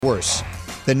worse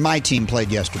than my team played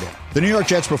yesterday. The New York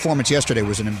Jets' performance yesterday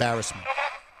was an embarrassment.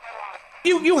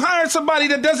 You hired somebody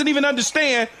that doesn't even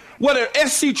understand what an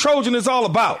SC Trojan is all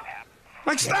about.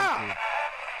 Like, stop.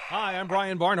 Hi, I'm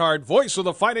Brian Barnhart, voice of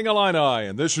the Fighting Illini,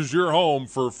 and this is your home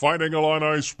for Fighting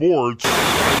Illini Sports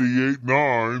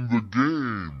 98.9 The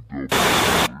Game.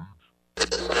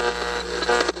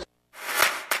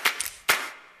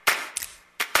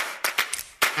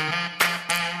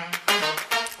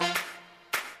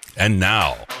 And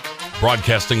now,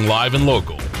 broadcasting live and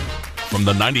local from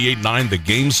the 98.9 The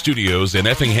Game studios in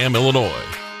Effingham, Illinois,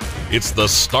 it's the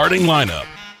starting lineup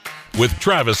with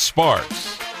Travis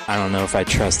Sparks. I don't know if I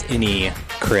trust any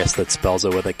Chris that spells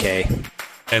it with a K.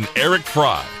 And Eric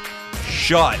Fry.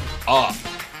 Shut up.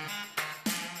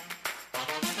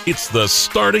 It's the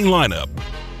starting lineup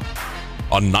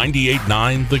on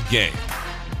 98.9 The Game.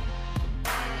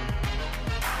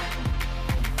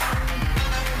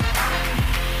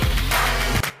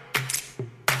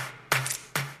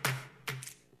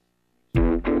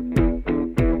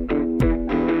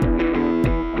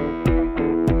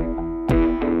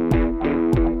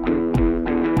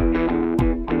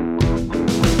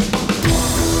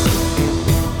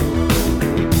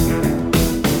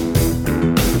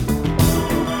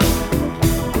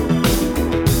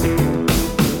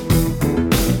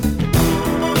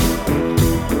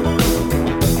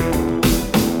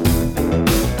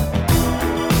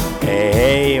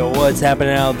 What's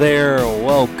happening out there?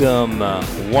 Welcome,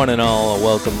 one and all.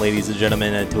 Welcome, ladies and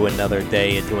gentlemen, to another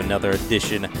day, to another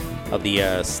edition of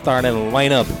the starting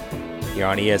lineup here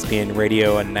on ESPN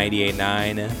Radio and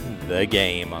 98.9 The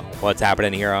Game. What's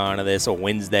happening here on this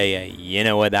Wednesday? You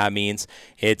know what that means.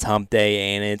 It's Hump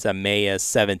Day, and it's May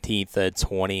 17th,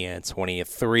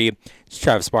 2023. It's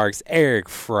Travis Sparks, Eric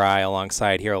Fry,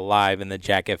 alongside here live in the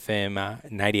Jack FM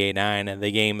 98.9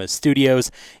 The Game studios,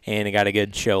 and I got a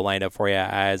good show lined up for you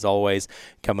as always.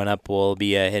 Coming up, we'll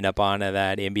be hitting up on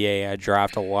that NBA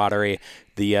draft lottery,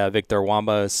 the Victor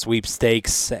Wembanyama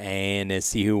sweepstakes, and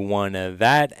see who won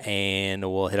that. And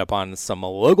we'll hit up on some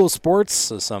local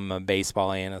sports, some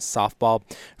baseball and softball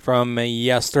from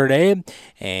yesterday,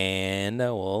 and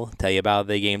we'll tell you about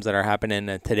the games that are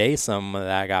happening today. Some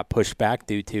that got pushed back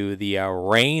due to the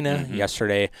rain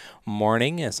yesterday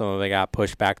morning, and some of it got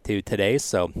pushed back to today.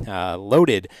 So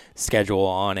loaded schedule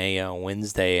on a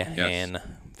Wednesday, yes. And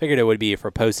figured it would be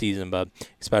for postseason, but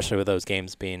especially with those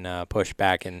games being pushed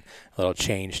back and a little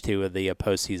change to the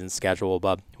postseason schedule.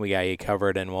 But we got you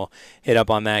covered, and we'll hit up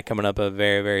on that coming up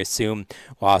very, very soon.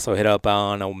 We'll also hit up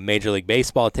on Major League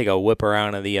Baseball, take a whip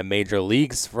around of the major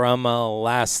leagues from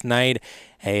last night.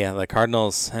 Hey, the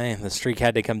Cardinals, the streak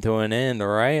had to come to an end,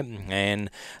 right? And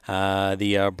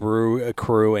the Brew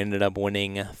Crew ended up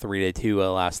winning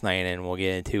 3-2 last night, and we'll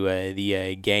get into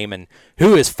the game and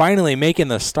who is finally making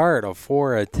the start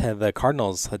for the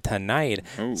Cardinals tonight.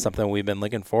 Ooh. Something we've been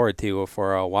looking forward to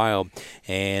for a while.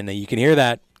 And you can hear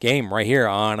that game right here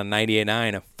on a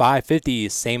 98.9,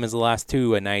 5:50, same as the last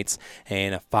two nights,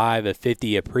 and a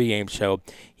 5:50 pregame show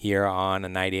here on a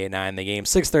 98.9 The Game.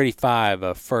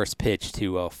 6:35 first pitch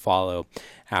to follow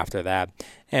after that.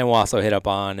 And we'll also hit up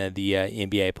on the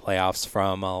NBA playoffs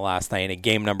from last night in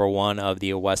game number one of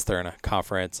the Western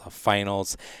Conference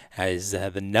Finals, as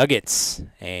the Nuggets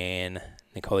and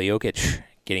Nikola Jokic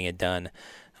getting it done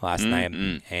last night.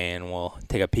 And we'll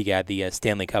take a peek at the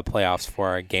Stanley Cup playoffs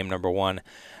for game number one.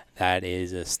 That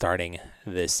is starting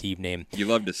this evening. You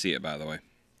love to see it, by the way.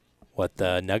 What,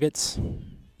 the Nuggets?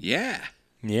 Yeah.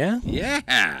 Yeah? Yeah.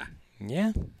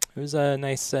 Yeah. It was a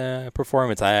nice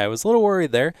performance. I was a little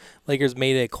worried there. Lakers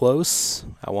made it close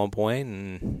at one point,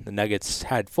 and the Nuggets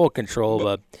had full control,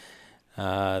 but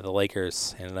the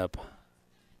Lakers ended up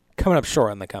coming up short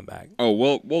on the comeback. Oh,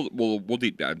 we'll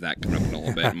deep dive that coming up in a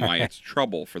little bit and why it's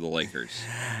trouble for the Lakers.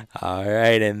 All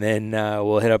right, and then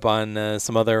we'll hit up on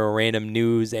some other random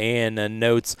news and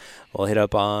notes. We'll hit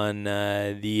up on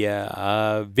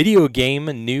the video game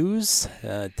news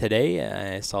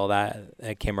today. I saw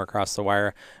that came across the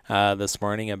wire this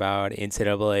morning about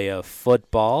NCAA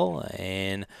football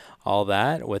and all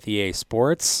that with EA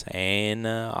Sports, and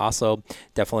also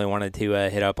definitely wanted to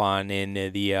hit up on in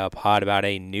the pod about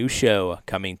a new show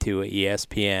coming to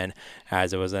ESPN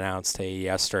as it was announced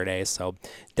yesterday, so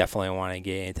definitely want to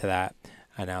get into that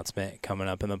announcement coming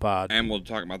up in the pod. And we'll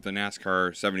talk about the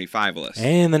NASCAR 75 list.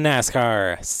 And the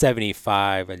NASCAR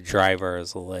 75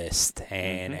 drivers list,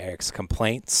 and Eric's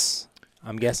complaints,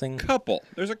 I'm guessing?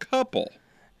 There's a couple.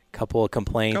 Couple of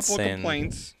complaints.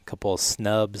 Couple of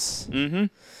snubs. And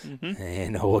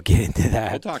we'll get into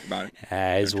that. We'll talk about it.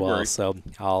 As well. So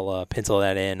I'll pencil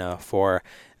that in for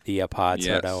the pod,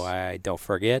 Yes. so I don't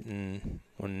forget. And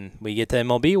when we get to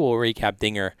MLB, we'll recap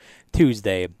Dinger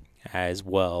Tuesday as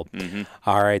well.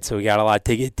 All right, so we got a lot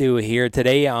to get to here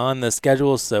today on the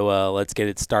schedule, so let's get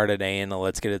it started, and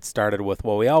let's get it started with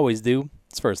what we always do.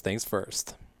 It's first things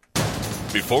first.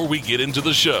 Before we get into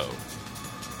the show,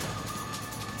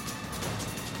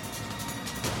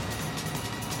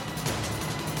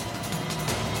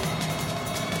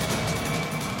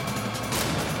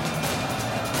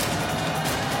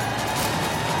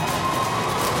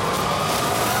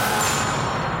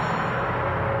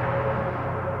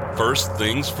 first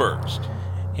things first.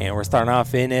 And we're starting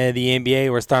off in the NBA.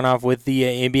 We're starting off with the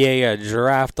NBA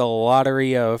draft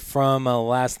lottery from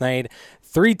last night.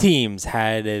 3 teams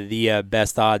had the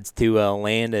best odds to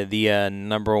land the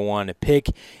number 1 pick.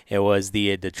 It was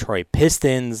the Detroit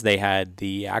Pistons. They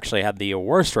actually had the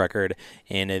worst record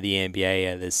in the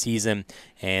NBA this season.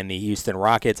 And the Houston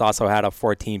Rockets also had a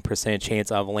 14%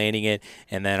 chance of landing it.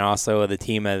 And then also the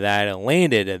team that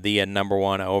landed the number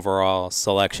 1 overall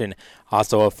selection,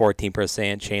 also a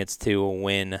 14% chance to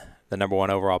win the number 1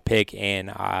 overall pick and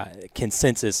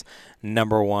consensus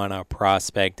number 1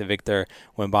 prospect, Victor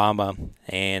Wembanyama.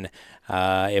 And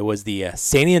it was the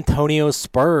San Antonio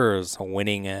Spurs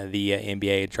winning the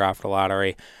NBA draft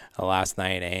lottery last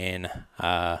night. And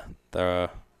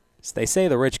they say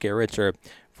the rich get richer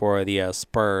for the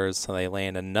Spurs, so they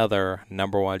land another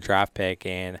number 1 draft pick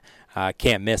and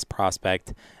can't miss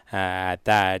prospect at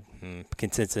that,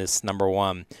 consensus number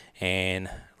 1. And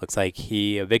looks like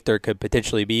Victor could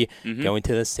potentially be going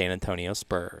to the San Antonio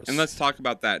Spurs. And let's talk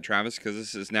about that, Travis, because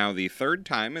this is now the 3rd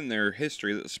time in their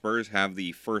history that the Spurs have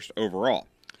the first overall.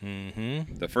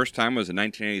 The first time was in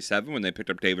 1987 when they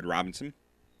picked up David Robinson.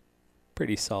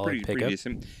 Pretty solid pickup. Pretty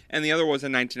decent. And the other was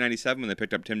in 1997 when they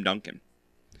picked up Tim Duncan.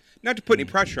 Not to put any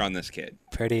pressure on this kid.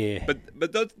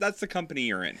 But that's the company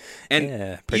you're in. And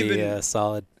yeah, pretty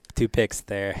solid 2 picks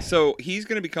there. So he's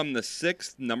going to become the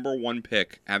 6th number 1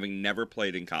 pick, having never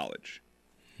played in college.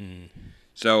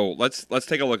 So let's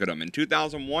take a look at him. In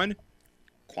 2001,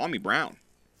 Kwame Brown.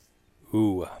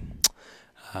 Ooh,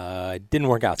 didn't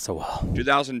work out so well.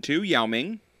 2002, Yao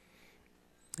Ming.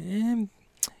 And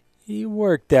he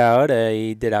worked out.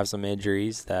 He did have some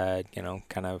injuries that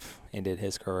kind of ended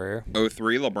his career.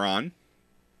 03, LeBron.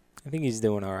 I think he's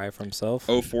doing all right for himself.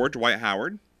 04, Dwight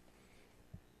Howard.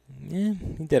 Yeah,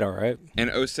 he did all right.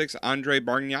 And 06, Andre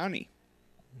Bargnani.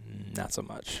 Not so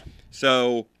much.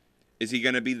 So is he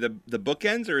going to be the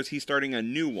bookends, or is he starting a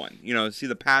new one? See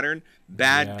the pattern?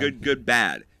 Bad, good,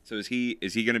 bad. So is he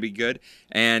going to be good?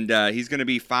 And he's going to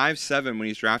be 5'7" when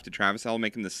he's drafted, Travis. That'll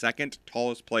make him the 2nd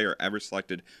tallest player ever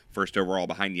selected first overall,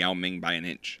 behind Yao Ming by an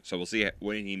inch. So we'll see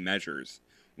when he measures,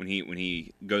 when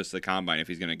he goes to the combine, if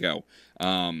he's going to go.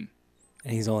 And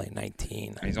he's only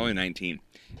 19. He's only 19.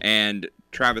 And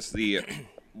Travis, the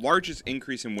largest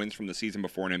increase in wins from the season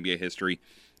before in NBA history,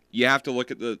 you have to look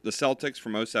at the Celtics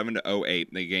from 07 to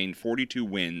 08. They gained 42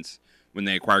 wins when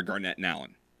they acquired Garnett and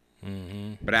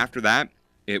Allen. But after that,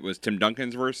 it was Tim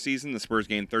Duncan's first season. The Spurs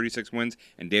gained 36 wins,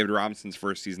 and David Robinson's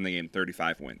first season, they gained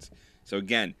 35 wins. So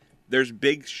again, there's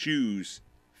big shoes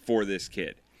for this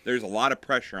kid. There's a lot of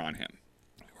pressure on him.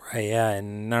 Right, yeah,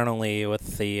 and not only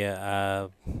with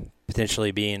the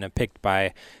potentially being picked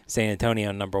by San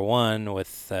Antonio number 1,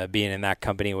 with being in that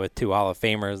company with 2 Hall of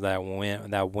Famers that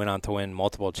went on to win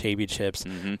multiple championships,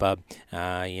 but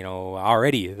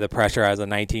already the pressure as a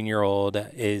 19-year-old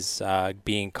is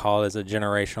being called as a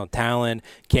generational talent,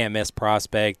 can't miss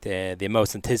prospect, the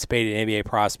most anticipated NBA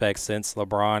prospect since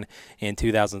LeBron in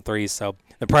 2003. So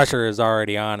the pressure is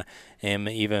already on him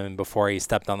even before he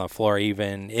stepped on the floor,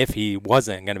 even if he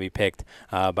wasn't going to be picked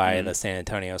by the San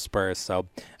Antonio Spurs. So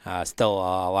still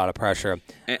a lot of pressure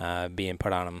being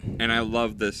put on him. And I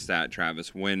love this stat,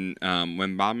 Travis. When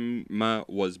Wembanyama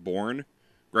was born,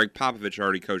 Greg Popovich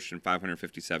already coached in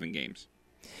 557 games.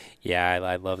 Yeah,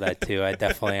 I love that too. I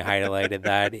definitely highlighted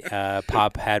that.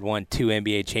 Pop had won 2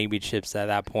 NBA championships at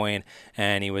that point,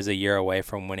 and he was a year away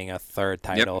from winning a 3rd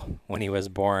title when he was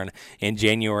born in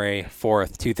January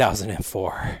 4th,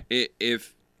 2004.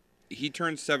 If he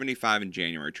turned 75 in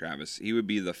January, Travis, he would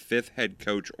be the 5th head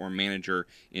coach or manager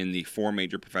in the 4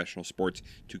 major professional sports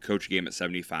to coach a game at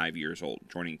 75 years old,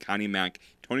 joining Connie Mack,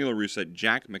 Tony La Russa,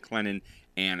 Jack McLennan,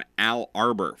 and Al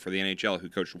Arbor for the NHL, who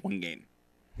coached 1 game.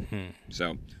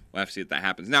 So we'll have to see if that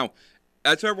happens. Now,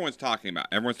 that's what everyone's talking about.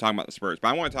 Everyone's talking about the Spurs, but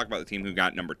I want to talk about the team who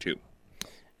got number 2.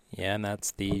 Yeah, and that's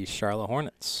the Charlotte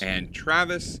Hornets. And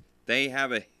Travis, they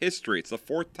have a history. It's the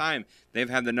 4th time they've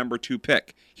had the number 2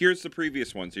 pick. Here's the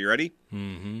previous ones. Are you ready?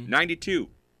 92.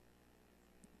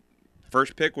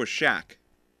 First pick was Shaq.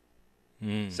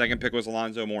 Second pick was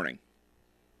Alonzo Mourning.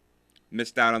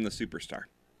 missed out on the superstar.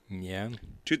 Yeah.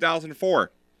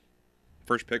 2004,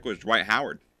 first pick was Dwight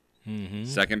Howard. Mm-hmm.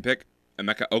 Second pick,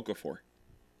 Emeka Okafor.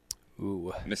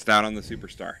 Ooh. Missed out on the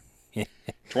superstar.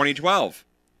 2012,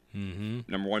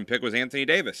 Mm-hmm. #1 pick was Anthony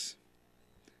Davis.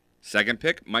 Second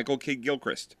pick, Michael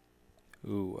Kidd-Gilchrist.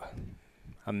 Ooh.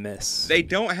 A miss. They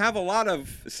don't have a lot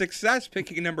of success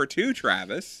picking #2,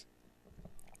 Travis.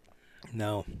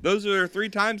 No. Those are 3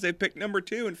 times they've picked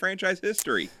 #2 in franchise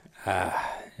history.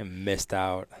 And missed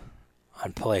out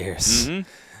on players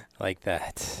like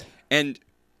that. And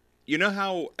you know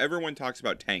how everyone talks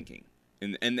about tanking,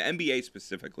 and the NBA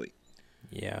specifically.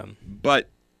 Yeah. But,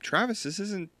 Travis, this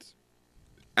isn't...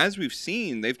 As we've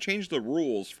seen, they've changed the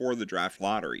rules for the draft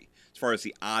lottery as far as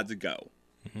the odds go.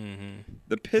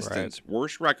 The Pistons'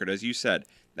 worst record, as you said,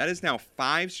 that is now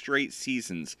 5 straight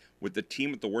seasons with the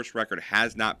team with the worst record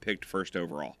has not picked first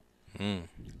overall. And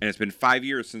it's been 5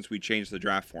 years since we changed the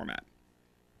draft format.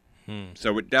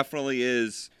 So it definitely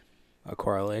is... A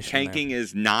correlation. Tanking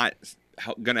is not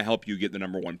going to help you get the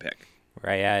 #1 pick.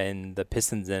 Right, yeah, and the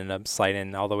Pistons ended up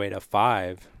sliding all the way to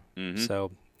 5.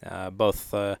 So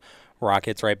both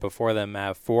Rockets right before them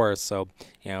at 4. So,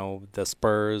 the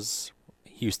Spurs,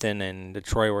 Houston, and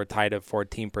Detroit were tied at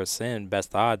 14%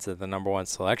 best odds at the #1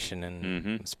 selection.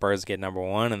 And Spurs get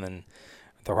 #1, and then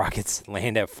the Rockets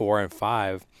land at 4 and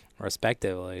 5,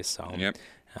 respectively. So,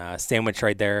 sandwich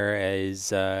right there is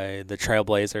the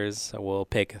Trailblazers will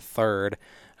pick 3rd.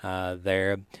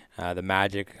 There, the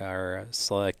Magic are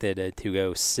selected to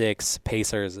go 6,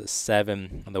 Pacers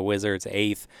 7, the Wizards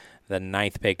 8th, the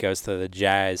 9th pick goes to the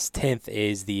Jazz, 10th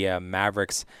is the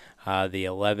Mavericks, the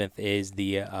 11th is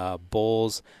the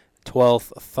Bulls,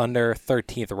 12th Thunder,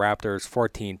 13th Raptors,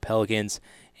 14th Pelicans,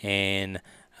 and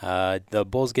the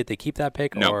Bulls get to keep that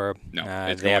pick, or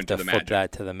they have to flip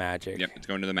that to the Magic? Yep, it's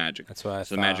going to the Magic. That's what I thought.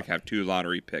 So the Magic have 2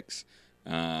 lottery picks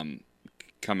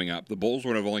coming up. The Bulls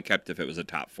would have only kept if it was a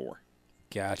top 4.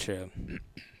 Gotcha.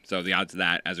 So the odds of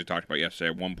that, as we talked about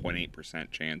yesterday, 1.8%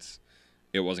 chance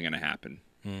it wasn't going to happen.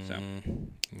 So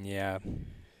yeah.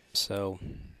 So,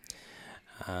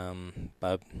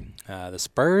 but the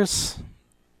Spurs,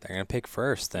 they're going to pick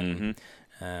first, and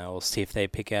we'll see if they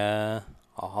pick a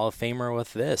Hall of Famer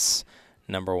with this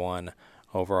 #1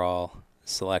 overall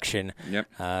selection. Yep.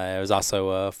 It was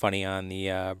also funny on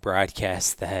the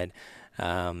broadcast that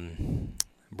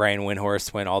Brian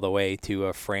Windhorst went all the way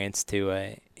to France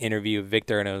to interview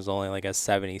Victor, and it was only like a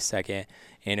 70-second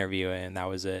interview, and that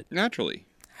was it. Naturally.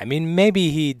 I mean,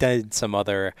 maybe he did some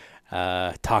other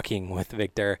talking with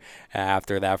Victor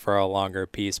after that for a longer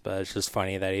piece, but it's just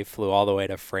funny that he flew all the way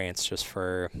to France just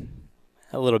for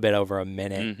a little bit over a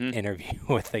minute interview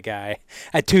with the guy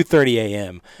at 2:30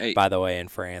 a.m., by the way, in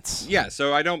France. Yeah,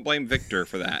 so I don't blame Victor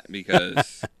for that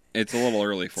because it's a little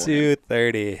early for him.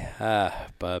 2:30,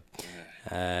 but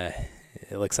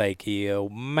it looks like he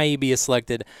may be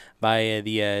selected by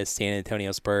the San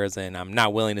Antonio Spurs, and I'm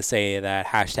not willing to say that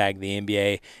the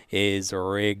NBA is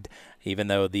rigged, even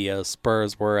though the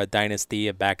Spurs were a dynasty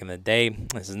back in the day.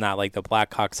 This is not like the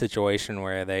Blackhawks situation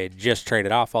where they just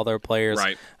traded off all their players.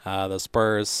 Right. The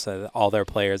Spurs, all their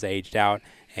players aged out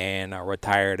and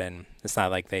retired, and it's not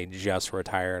like they just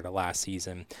retired last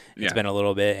season. It's been a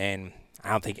little bit, and I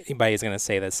don't think anybody's going to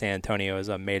say that San Antonio is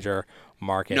a major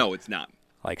market. No, it's not.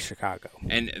 Like Chicago.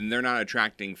 And they're not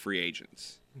attracting free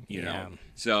agents, you know.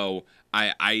 So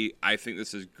I think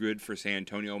this is good for San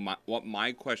Antonio. What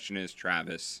my question is,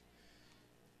 Travis,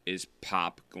 is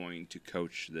Pop going to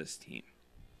coach this team?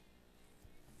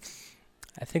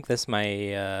 I think this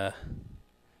may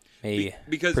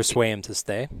because persuade him to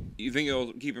stay. You think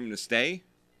it'll keep him to stay?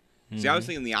 See, I was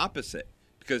thinking the opposite.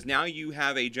 Because now you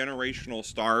have a generational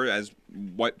star, as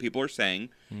what people are saying,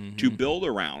 to build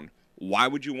around. Why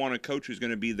would you want a coach who's going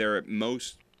to be there at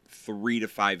most 3 to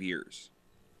 5 years?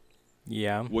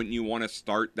 Yeah. Wouldn't you want to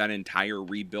start that entire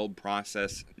rebuild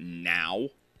process now?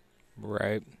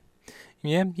 Right.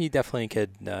 Yeah, he definitely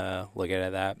could look at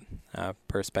it that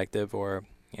perspective, or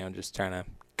just trying to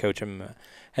coach him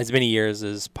as many years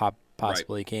as Pop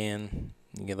possibly can.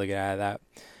 You can look at it that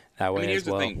way here's as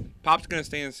well. the thing. Pop's going to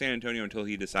stay in San Antonio until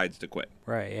he decides to quit.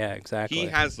 Right, yeah, exactly. He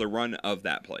has the run of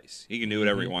that place. He can do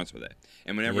whatever he wants with it.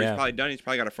 And whenever he's probably done, he's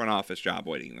probably got a front office job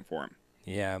waiting for him.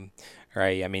 Yeah,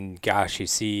 right. I mean, gosh, you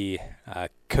see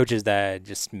coaches that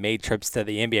just made trips to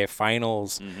the NBA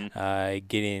Finals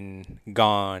getting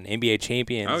gone. NBA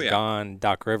champions gone.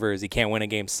 Doc Rivers, he can't win a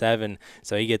Game 7,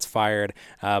 so he gets fired.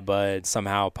 But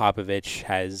somehow Popovich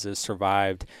has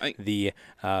survived the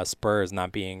Spurs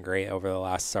not being great over the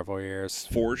last several years.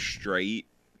 4 straight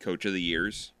Coach of the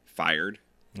Years fired.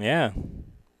 Yeah,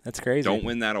 that's crazy. Don't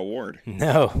win that award.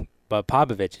 No. but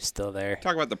Popovich is still there.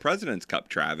 Talk about the President's Cup,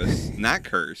 Travis, and that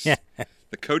curse.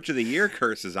 The Coach of the Year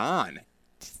curse is on.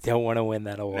 Don't want to win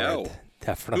that award. No.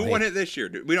 Definitely. Who won it this year?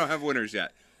 We don't have winners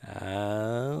yet.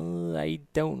 I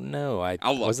don't know.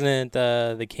 Wasn't it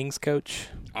the Kings coach?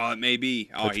 Oh, it may be.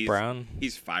 Coach Brown?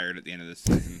 He's fired at the end of the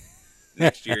season.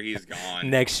 Next year, he's gone.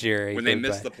 Next year. When they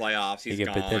miss the playoffs, he's gone.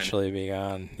 He could potentially be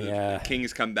gone. Yeah. The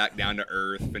Kings come back down to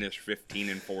earth, finish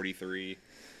 15-43.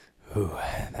 Ooh,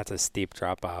 that's a steep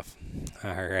drop-off.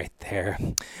 All right there.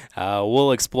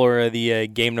 We'll explore the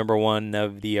game number 1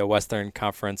 of the Western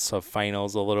Conference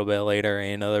Finals a little bit later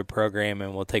in another program,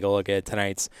 and we'll take a look at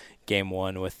tonight's game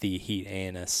 1 with the Heat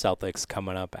and Celtics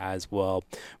coming up as well.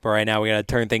 But right now, we got to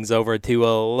turn things over to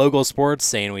local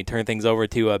sports, and we turn things over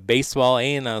to baseball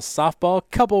and softball.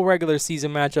 Couple regular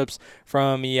season matchups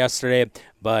from yesterday,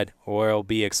 but we'll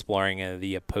be exploring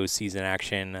the postseason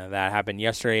action that happened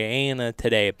yesterday and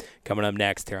today coming up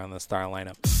next here on the Starting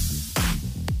Lineup.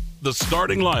 The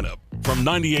Starting Lineup from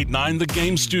 98.9 The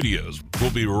Game Studios.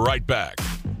 We'll be right back.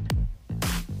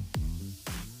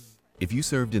 If you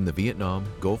served in the Vietnam,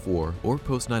 Gulf War, or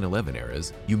post-9/11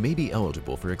 eras, you may be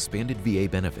eligible for expanded VA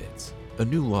benefits. A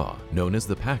new law, known as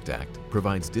the PACT Act,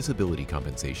 provides disability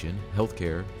compensation, health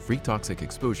care, free toxic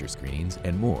exposure screenings,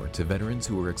 and more to veterans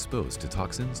who were exposed to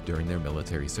toxins during their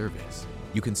military service.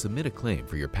 You can submit a claim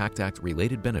for your PACT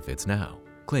Act-related benefits now.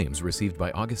 Claims received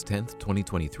by August 10,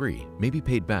 2023 may be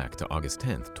paid back to August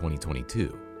 10,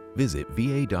 2022. Visit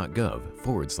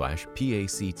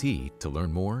va.gov/PACT to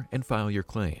learn more and file your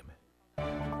claim.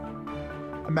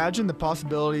 Imagine the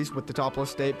possibilities with the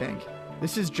Topless State Bank.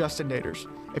 This is Justin Naders.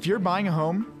 If you're buying a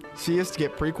home, see us to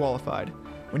get pre-qualified.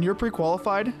 When you're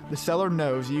pre-qualified, the seller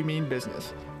knows you mean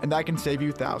business, and that can save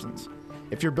you thousands.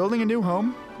 If you're building a new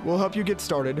home, we'll help you get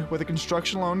started with a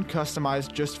construction loan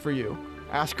customized just for you.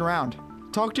 Ask around.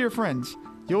 Talk to your friends.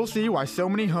 You'll see why so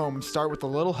many homes start with a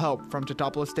little help from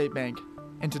Totopolis State Bank.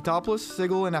 And Totopolis,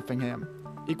 Sigel, and Effingham.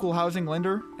 Equal housing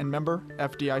lender and member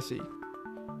FDIC.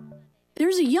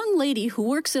 There's a young lady who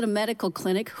works at a medical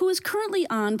clinic who is currently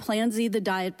on Plan Z, the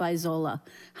diet by Zola.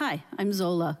 Hi, I'm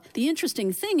Zola. The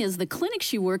interesting thing is the clinic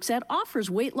she works at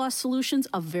offers weight loss solutions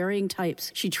of varying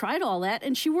types. She tried all that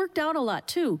and she worked out a lot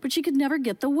too, but she could never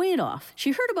get the weight off.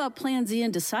 She heard about Plan Z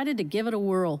and decided to give it a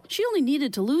whirl. She only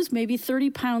needed to lose maybe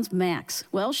 30 pounds max.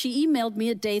 Well, she emailed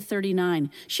me at day 39.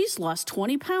 She's lost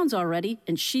 20 pounds already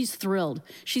and she's thrilled.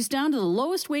 She's down to the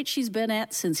lowest weight she's been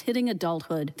at since hitting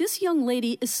adulthood. This young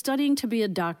lady is studying to be a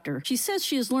doctor. She says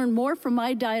she has learned more from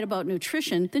my diet about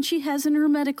nutrition than she has in her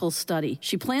medical study.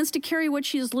 She plans to carry what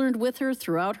she has learned with her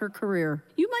throughout her career.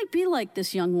 You might be like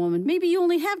this young woman. Maybe you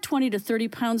only have 20 to 30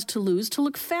 pounds to lose to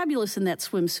look fabulous in that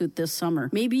swimsuit this summer.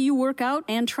 Maybe you work out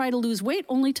and try to lose weight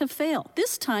only to fail.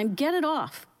 This time, get it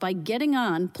off by getting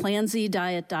on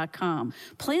PlanZDiet.com.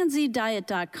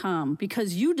 PlanZDiet.com,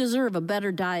 because you deserve a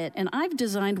better diet, and I've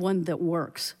designed one that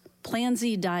works.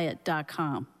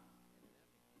 PlanZDiet.com.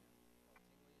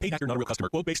 Paid actor, not a real customer.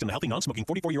 Quote based on a healthy, non-smoking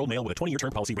 44-year-old male with a 20-year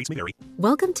term policy. Rates may vary.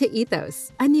 Welcome to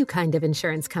Ethos, a new kind of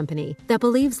insurance company that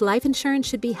believes life insurance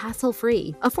should be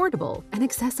hassle-free, affordable, and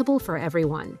accessible for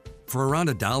everyone. For around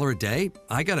 $1 a day,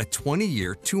 I got a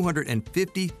 20-year,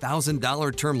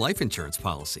 $250,000 term life insurance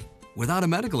policy without a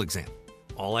medical exam.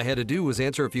 All I had to do was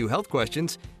answer a few health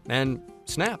questions and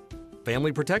snap,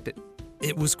 family protected.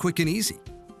 It was quick and easy.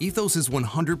 Ethos is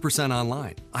 100%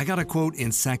 online. I got a quote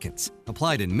in seconds,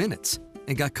 applied in minutes,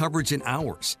 and got coverage in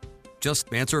hours.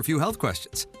 Just answer a few health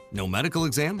questions. No medical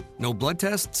exam, no blood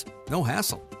tests, no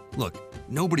hassle. Look,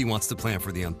 nobody wants to plan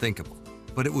for the unthinkable,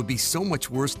 but it would be so much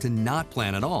worse to not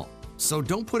plan at all. So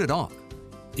don't put it off.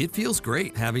 It feels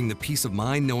great having the peace of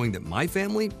mind knowing that my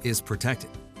family is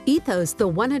protected. Ethos, the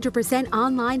 100%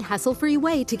 online hassle-free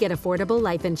way to get affordable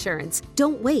life insurance.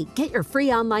 Don't wait. Get your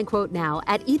free online quote now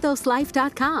at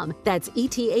ethoslife.com. That's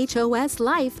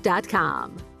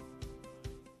ethoslife.com.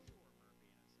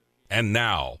 And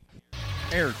now,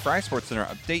 Eric Fry Sports Center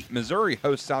update. Missouri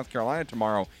hosts South Carolina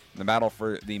tomorrow in the battle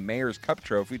for the Mayor's Cup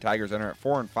Trophy. Tigers enter at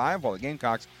 4-5, while the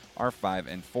Gamecocks are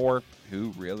 5-4.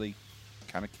 Who really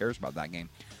kind of cares about that game?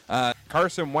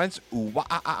 Carson Wentz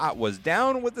was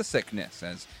down with the sickness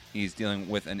as he's dealing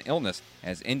with an illness,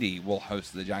 as Indy will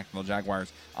host the Jacksonville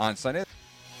Jaguars on Sunday.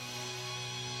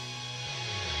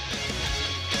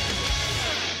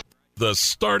 the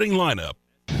starting lineup.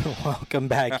 Welcome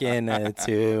back in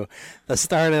to the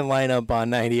starting lineup on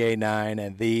 98.9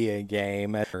 and the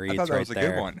game. I thought that was a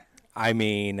good one. I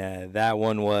mean, that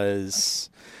one was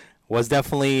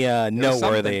definitely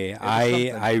noteworthy.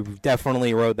 I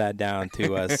definitely wrote that down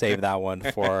to save that one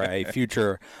for a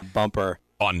future bumper.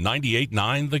 On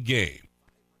 98.9 The Game.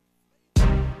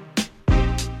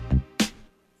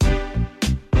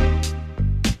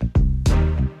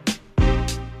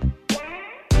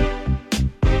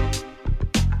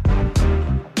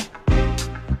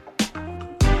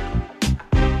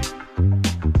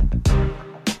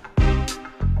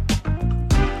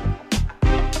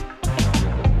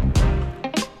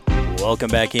 Welcome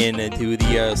back into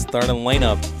the starting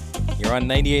lineup. You're on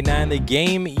 98.9 The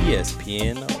Game,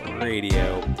 ESPN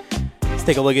Radio. Let's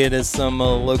take a look at some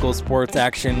local sports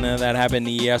action that happened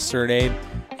yesterday.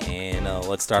 And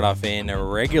let's start off in a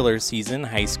regular season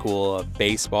high school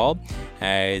baseball,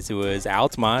 as it was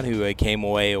Altamont who came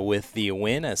away with the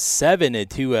win, a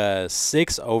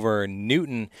 7-6 over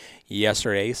Newton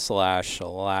yesterday /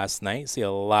 last night. See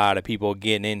a lot of people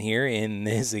getting in here in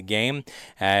this game,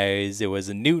 as it was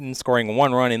Newton scoring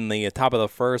 1 run in the top of the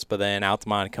first, but then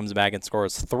Altamont comes back and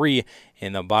scores 3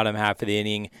 in the bottom half of the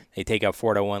inning. They take a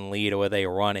 4-1 lead with a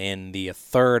run in the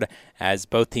third, as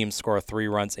both teams score 3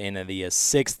 runs in the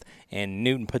sixth, and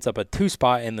Newton puts up a 2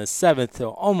 spot in the seventh to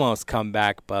almost come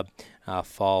back, but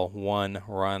fall 1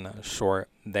 run short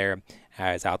there,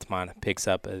 as Altamont picks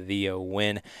up the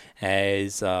win.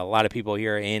 As a lot of people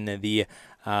here in the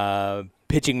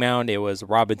pitching mound, it was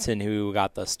Robinson who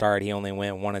got the start. He only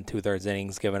went 1 2/3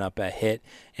 innings, giving up a hit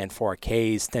and 4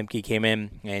 Ks. Stemke came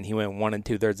in, and he went 1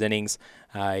 2/3 innings.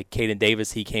 Caden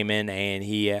Davis, he came in, and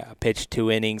he pitched 2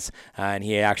 innings, and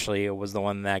he actually was the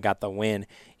one that got the win.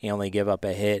 He only gave up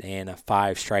a hit and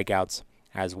 5 strikeouts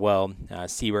as well.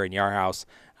 Sieber and Yarhouse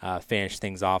finished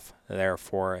things off there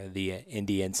for the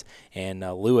Indians. And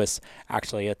Lewis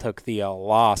actually took the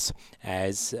loss,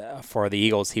 as for the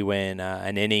Eagles, he went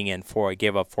an inning and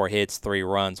gave up 4 hits, 3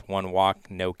 runs, 1 walk,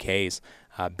 no Ks.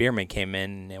 Bierman came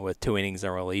in with 2 innings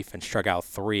of relief and struck out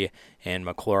 3, and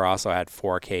McClure also had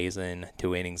 4 Ks and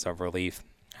 2 innings of relief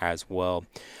as well.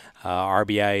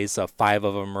 RBIs, 5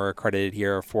 of them were credited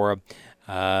here for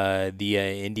the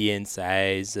Indians,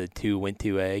 as 2 went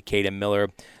to Caden Miller.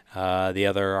 The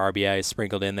other RBIs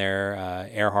sprinkled in there,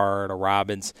 Earhart,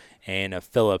 Robbins, and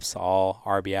Phillips, all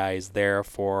RBIs there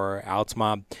for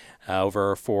Altamont.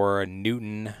 Over for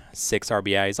Newton, 6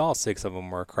 RBIs. All 6 of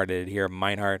them were credited here.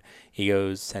 Meinhardt, he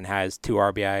goes and has 2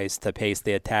 RBIs to pace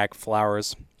the attack.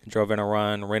 Flowers drove in a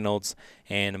run. Reynolds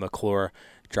and McClure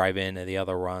drive in the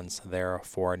other runs there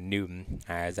for Newton,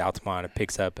 as Altamont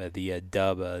picks up the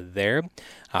dub there.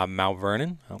 Mount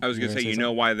Vernon. I was going to say, you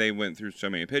know why they went through so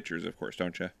many pitchers, of course,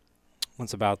 don't you?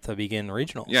 It's about to begin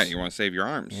regionals. Yeah, you want to save your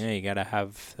arms. Yeah, you got to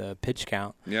have the pitch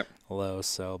count low.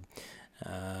 So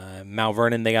Mount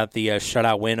Vernon, they got the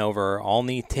shutout win over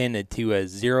Olney,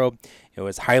 10-0. It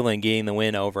was Highland getting the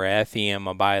win over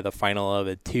FEM by the final of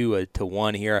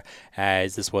 2-1 here,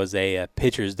 as this was a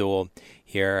pitcher's duel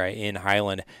here in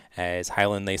Highland. As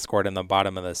Highland, they scored in the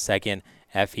bottom of the second.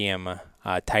 FEM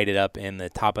tied it up in the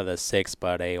top of the sixth,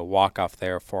 but a walk-off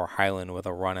there for Highland with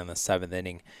a run in the 7th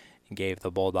inning gave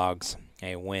the Bulldogs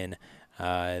a win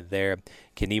there.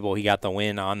 Knievel, he got the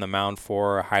win on the mound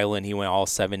for Highland. He went all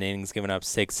 7 innings, giving up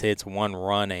 6 hits, 1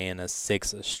 run, and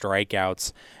 6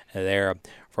 strikeouts there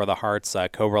for the Hearts.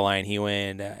 Coberline, he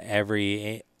went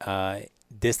every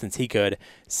distance he could,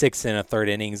 6 1/3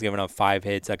 innings, giving up 5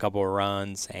 hits, a couple of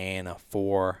runs, and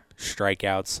 4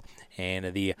 strikeouts.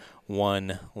 And the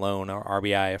 1 lone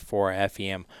RBI for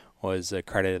FEM was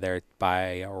credited there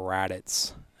by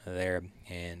Raditz there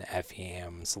in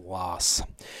FEM's loss.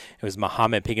 It was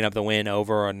Muhammad picking up the win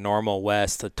over a Normal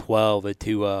West,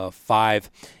 12-5,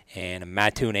 and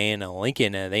Mattoon and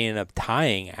Lincoln, they ended up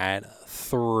tying at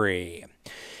 3.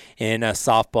 In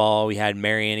softball, we had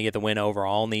Marion to get the win over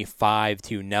Olney,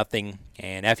 5-0,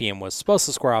 and FEM was supposed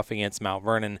to square off against Mount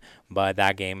Vernon, but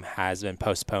that game has been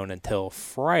postponed until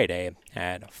Friday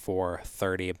at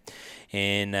 4:30.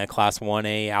 In Class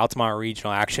 1A, Altamont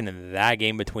Regional action in that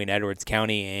game between Edwards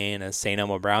County and St.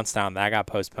 Elmo Brownstown, that got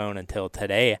postponed until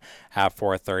today at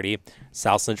 4:30.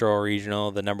 South Central Regional,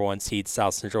 the number 1 seed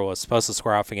South Central was supposed to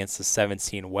square off against the 7th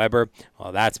seed Weber.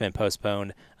 Well, that's been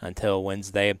postponed until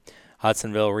Wednesday.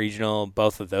 Hudsonville Regional,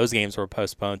 both of those games were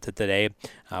postponed to today.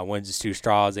 Windsor Two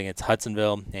Straws against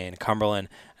Hudsonville, and Cumberland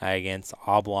against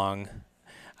Oblong.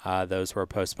 Those were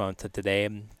postponed to today.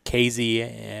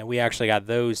 KZ, we actually got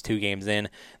those 2 games in.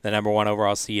 The number 1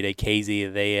 overall seed at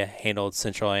KZ, they handled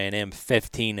Central A&M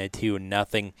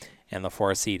 15-2-0, and the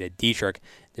 4 seed at Dietrich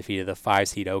defeated the 5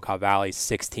 seed Okaw Valley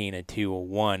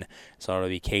 16-2-1. So it'll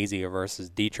be KZ versus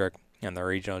Dietrich in the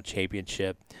regional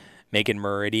championship. Macon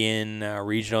Meridian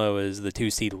Regional, it was the 2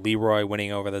 seed Leroy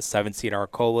winning over the 7 seed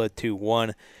Arcola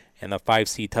 2-1, and the 5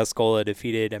 seed Tuscola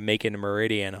defeated Macon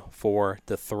Meridian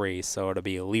 4-3. So it'll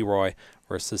be Leroy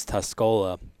versus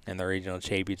Tuscola in the regional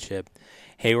championship.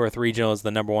 Hayworth Regional is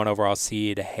the number 1 overall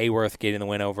seed. Hayworth getting the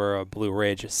win over Blue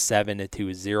Ridge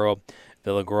 7-0.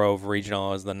 Villa Grove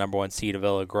Regional is the number 1 seed of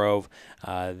Villa Grove.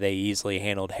 They easily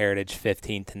handled Heritage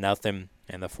 15-0.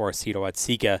 And the 4th seed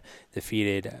Watseka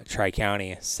defeated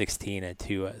Tri-County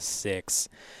 16-6.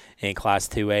 In Class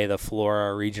 2A, the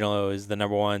Flora Regional is the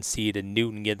number 1 seed, and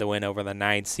Newton get the win over the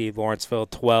 9 seed Lawrenceville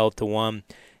 12-1.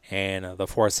 And the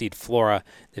 4 seed Flora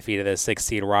defeated the 6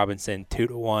 seed Robinson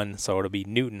 2-1. So it'll be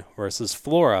Newton versus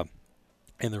Flora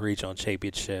in the regional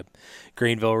championship.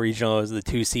 Greenville Regional is the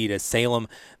 2 seed at Salem.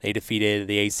 They defeated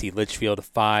the 8 seed Litchfield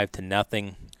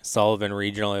 5-0. Sullivan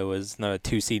Regional, it was the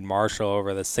 2 seed Marshall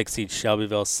over the 6 seed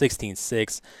Shelbyville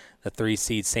 16-6. The 3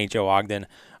 seed St. Joe Ogden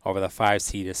over the 5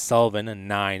 seed Sullivan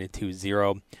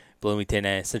 9-0.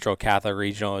 Bloomington Central Catholic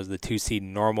Regional is the 2 seed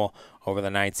Normal over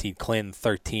the 9 seed Clinton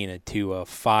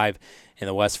 13-5. In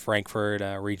the West Frankfort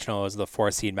Regional is the 4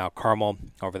 seed Mount Carmel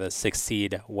over the 6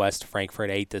 seed West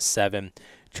Frankfort 8-7.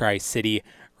 Tri-City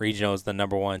Regional is the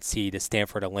number 1 seed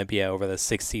Stanford Olympia over the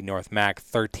 6 seed North Mac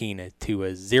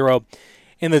 13-0.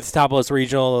 In the Totopolis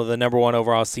Regional, the number 1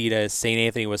 overall seed St.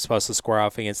 Anthony was supposed to square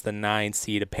off against the 9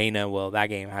 seed Pena. Well, that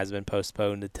game has been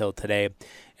postponed until today.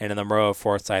 And in the Monroe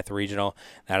Forsyth Regional,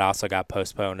 that also got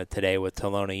postponed to today with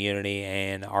Tolona Unity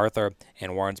and Arthur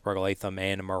and Warrensburg Latham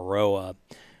and Maroa.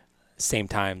 Same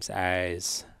times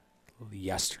as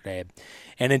yesterday.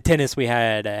 And in tennis, we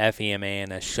had FEMA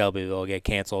and Shelbyville get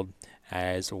canceled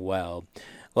as well.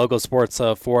 Local sports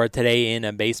for today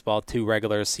in baseball, 2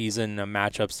 regular season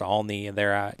matchups. Olney,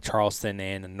 they're at Charleston,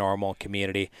 and Normal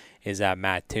Community is at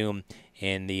Mattoon.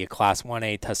 In the Class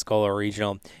 1A Tuscola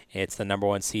Regional, it's the number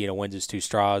 1 seed Windsor's Two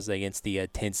Straws against the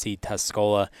 10 seed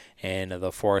Tuscola, and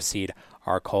the 4 seed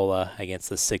Arcola against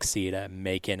the 6 seed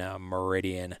Macon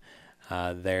Meridian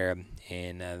there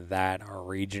in that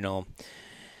regional.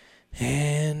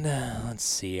 And let's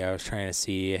see, I was trying to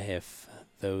see if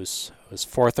those was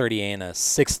 4:30 and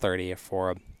 6:30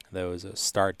 for those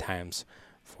start times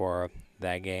for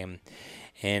that game.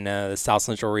 In the South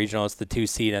Central Regional, it's the 2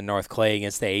 seed at North Clay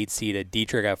against the 8 seed at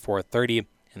Dietrich at 4:30,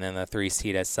 and then the 3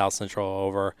 seed at South Central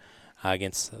over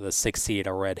against the 6 seed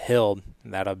at Red Hill.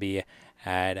 That'll be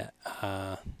at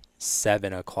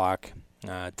 7 o'clock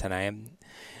tonight.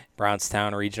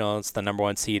 Brownstown Regional, it's the number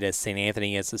 1 seed at St.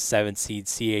 Anthony against the 7 seed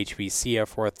CHBC at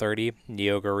 4:30.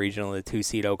 Neoga Regional, the 2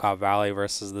 seed Okaw Valley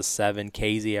versus the 7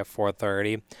 KZ at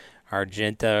 4:30.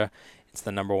 Argenta, it's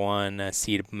the number 1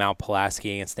 seed Mount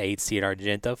Pulaski against the 8 seed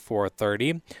Argenta,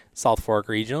 4:30. South Fork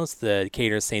Regional, it's the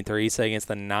Decatur St. Teresa against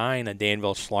the 9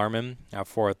 Danville Schlarman at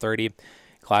 4:30.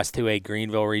 Class 2A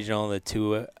Greenville Regional, the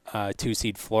 2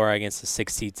 seed Flora against the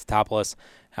 6 seed Totopolis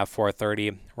at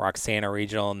 4:30. Roxana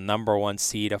Regional, number 1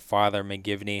 seed Father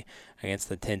McGivney against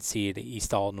the 10 seed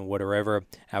East Alton Wood River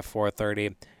at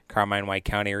 4:30. Carmine White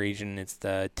County Region, it's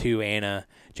the 2 Anna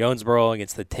Jonesboro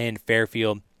against the 10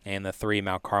 Fairfield, and the 3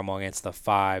 Mount Carmel against the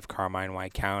 5 Carmine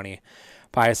White County.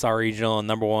 Piasaw Regional,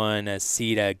 number 1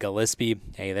 seed Gillespie.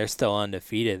 Hey, they're still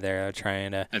undefeated. They're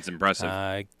trying to That's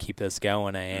impressive. Keep this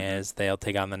going as they'll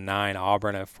take on the 9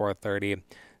 Auburn at 4:30.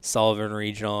 Sullivan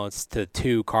Regional, it's the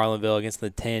 2 Carlinville against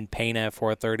the 10 Pena at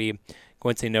 4:30.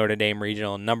 Quincy Notre Dame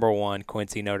Regional, number 1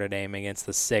 Quincy Notre Dame against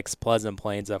the 6 Pleasant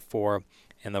Plains at 4,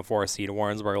 and the 4 seed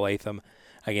Warrensburg Latham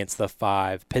against the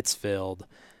 5 Pittsfield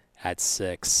at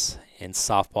 6. In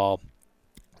softball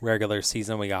regular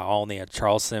season, we got Olney at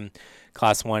Charleston.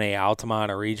 Class 1A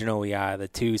Altamont Regional, we got the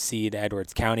 2 seed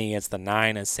Edwards County against the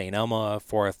 9 at St. Elmo at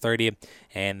 4:30.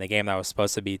 And the game that was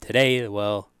supposed to be today,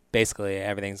 well, basically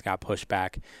everything's got pushed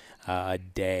back a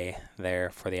day there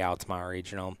for the Altamont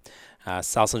Regional.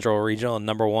 South Central Regional,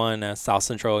 number 1 South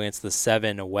Central against the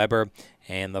 7 Weber,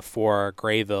 and the 4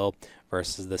 Grayville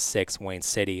versus the 6 Wayne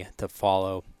City to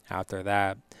follow after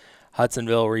that.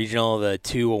 Hudsonville Regional, the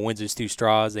 2 Windsor's Two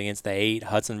Straws against the 8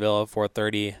 Hudsonville at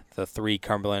 4:30. The 3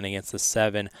 Cumberland against the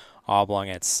 7 Oblong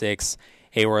at 6.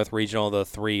 Hayworth Regional, the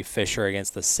 3 Fisher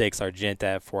against the 6 Argenta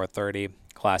at 4:30.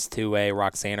 Class 2A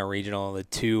Roxana Regional, the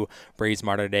 2 Breeze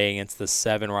Mater Dei against the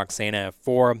 7 Roxana at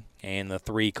 4, and the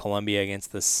 3 Columbia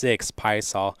against the 6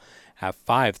 Piasaw at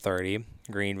 5:30.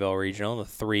 Greenville Regional, the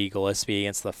 3 Gillespie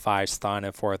against the 5 Staunton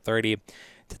at 4:30.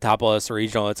 Totopolis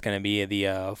Regional, it's going to be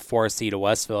the 4 seed of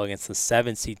Westville against the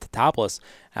 7 seed Totopolis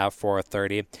at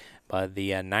 4:30. But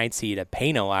the 9 seed of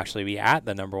Pano will actually be at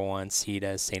the number 1 seed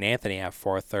of St. Anthony at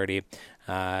 4:30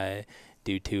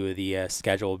 due to the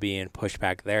schedule being pushed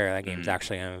back there. That game's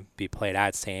actually going to be played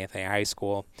at St. Anthony High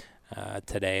School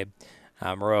today.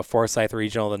 Maroa Forsyth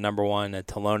Regional, the number 1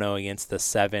 Tolono against the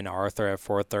 7 Arthur at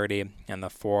 4:30, and the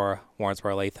 4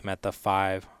 Warrensburg Latham at the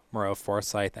 5 Maroa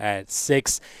Forsyth at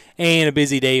 6. And a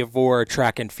busy day for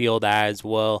track and field as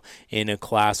well. In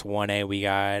Class 1A, we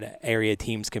got area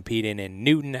teams competing in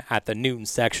Newton at the Newton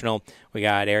sectional. We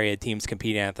got area teams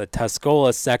competing at the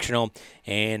Tuscola sectional.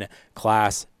 In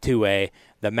Class 2A,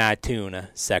 the Mattoon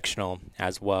sectional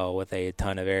as well, with a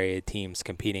ton of area teams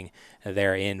competing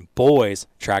there in boys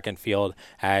track and field,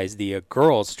 as the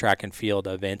girls track and field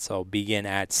events will begin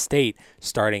at State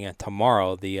starting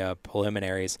tomorrow. The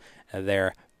preliminaries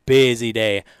there. Busy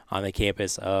day on the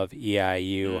campus of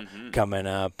EIU coming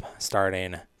up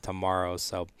starting tomorrow.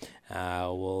 So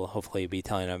we'll hopefully be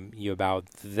telling you about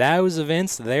those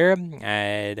events there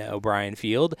at O'Brien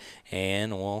Field,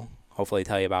 and we'll hopefully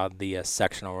tell you about the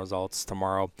sectional results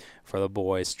tomorrow for the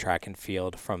boys track and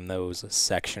field from those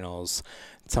sectionals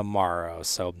tomorrow.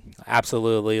 So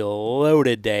absolutely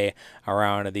loaded day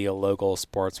around the local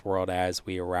sports world as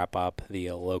we wrap up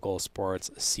the local sports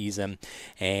season.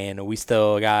 And we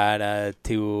still got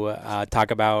to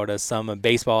talk about some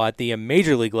baseball at the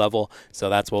major league level. So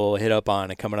that's what we'll hit up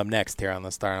on coming up next here on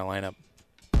the starting lineup.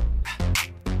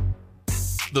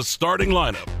 The starting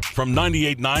lineup from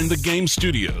 98.9 The Game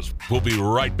Studios. We'll be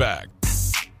right back.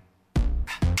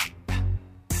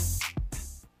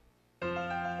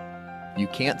 You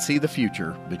can't see the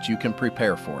future, but you can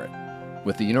prepare for it.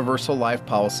 With the Universal Life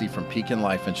policy from Pekin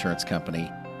Life Insurance Company,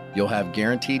 you'll have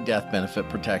guaranteed death benefit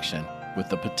protection with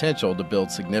the potential to build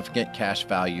significant cash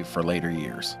value for later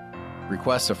years.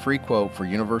 Request a free quote for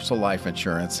Universal Life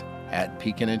Insurance at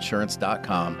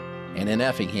pekininsurance.com, and in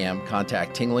Effingham,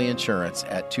 contact Tingley Insurance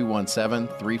at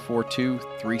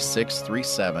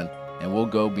 217-342-3637, and we'll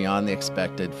go beyond the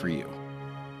expected for you.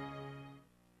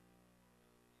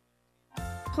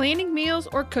 Planning meals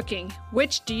or cooking,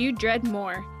 which do you dread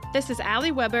more? This is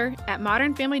Allie Weber at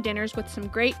Modern Family Dinners with some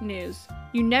great news.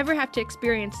 You never have to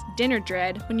experience dinner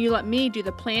dread when you let me do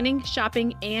the planning,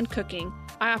 shopping, and cooking.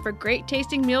 I offer great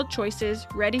tasting meal choices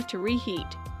ready to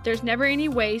reheat. There's never any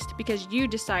waste because you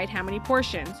decide how many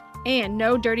portions, and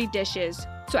no dirty dishes.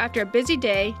 So after a busy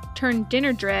day, turn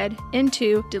dinner dread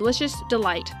into delicious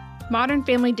delight. Modern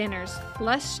Family Dinners.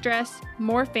 Less stress,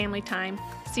 more family time.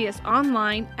 See us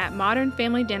online at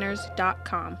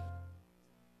modernfamilydinners.com.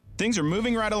 Things are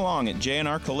moving right along at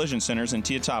J&R Collision Centers in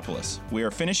Teotopolis. We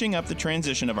are finishing up the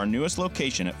transition of our newest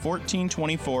location at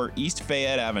 1424 East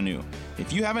Fayette Avenue.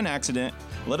 If you have an accident,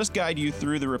 let us guide you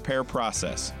through the repair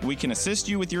process. We can assist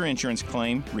you with your insurance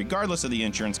claim, regardless of the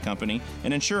insurance company,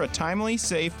 and ensure a timely,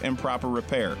 safe, and proper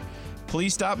repair.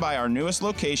 Please stop by our newest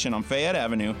location on Fayette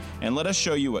Avenue and let us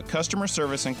show you what customer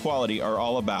service and quality are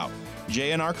all about.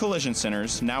 J&R Collision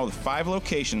Centers, now with 5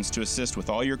 locations to assist with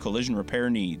all your collision repair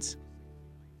needs.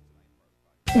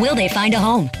 Will they find a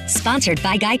home? Sponsored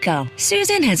by Geico.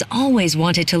 Susan has always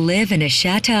wanted to live in a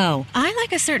chateau. I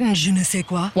like a certain je ne sais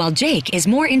quoi. While Jake is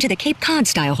more into the Cape Cod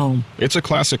style home. It's a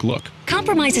classic look.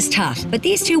 Compromise is tough, but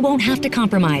these two won't have to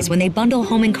compromise when they bundle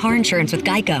home and car insurance with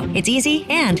Geico. It's easy,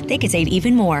 and they can save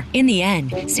even more. In the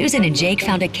end, Susan and Jake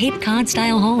found a Cape Cod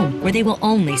style home where they will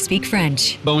only speak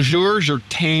French. Bonjour, je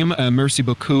t'aime, merci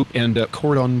beaucoup, and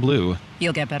cordon bleu.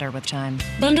 You'll get better with time.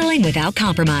 Bundling without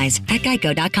compromise at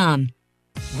geico.com.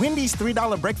 Wendy's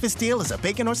 $3 breakfast deal is a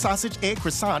bacon or sausage egg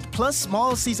croissant plus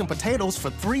small seasoned potatoes for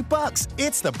 $3.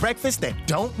 It's the breakfast that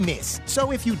don't miss.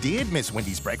 So if you did miss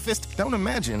Wendy's breakfast, don't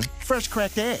imagine fresh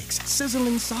cracked eggs,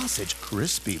 sizzling sausage,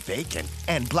 crispy bacon,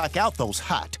 and block out those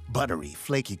hot, buttery,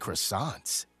 flaky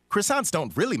croissants. Croissants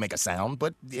don't really make a sound,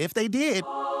 but if they did,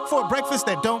 for a breakfast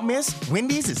that don't miss,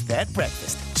 Wendy's is that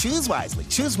breakfast. Choose wisely.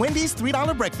 Choose Wendy's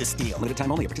 $3 breakfast deal. Limited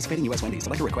time only at participating U.S. Wendy's.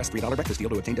 Select a request $3 breakfast deal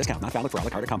to obtain discount. Not valid for a la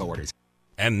carte or combo orders.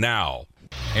 And now,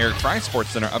 Eric Fry, Sports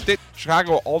Center update.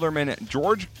 Chicago Alderman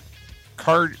George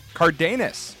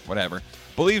Cardenas,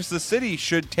 believes the city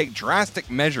should take drastic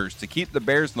measures to keep the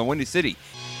Bears in the Windy City.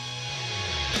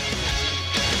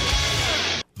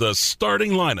 The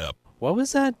starting lineup. What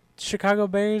was that Chicago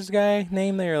Bears guy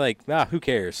name? They were like, who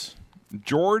cares?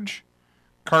 George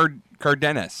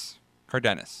Cardenas. I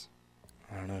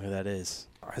don't know who that is.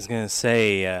 I was going to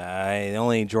say, the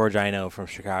only George I know from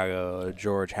Chicago,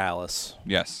 George Hallis.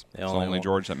 Yes, it's the only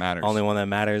George that matters. Only one that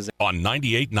matters. On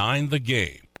 98.9 The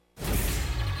Game.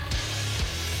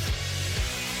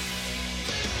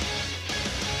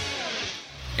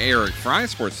 Eric Fry,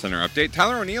 Sports Center update.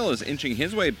 Tyler O'Neill is inching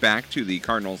his way back to the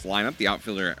Cardinals lineup. The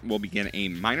outfielder will begin a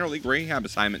minor league rehab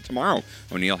assignment tomorrow.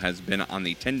 O'Neill has been on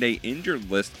the 10-day injured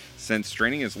list since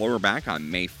straining his lower back on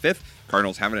May 5th.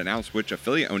 Cardinals haven't announced which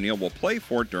affiliate O'Neill will play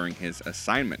for during his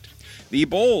assignment. The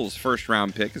Bulls'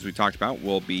 first-round pick, as we talked about,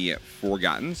 will be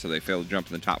forgotten, so they failed to jump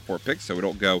in the top 4 picks, so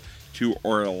it'll go to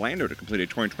Orlando to complete a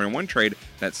 2021 trade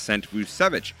that sent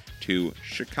Vucevic to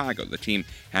Chicago. The team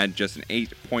had just an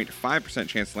 8.5%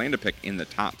 chance to land a pick in the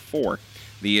top 4.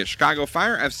 The Chicago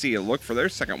Fire FC look for their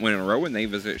second win in a row when they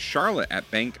visit Charlotte at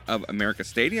Bank of America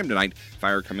Stadium tonight.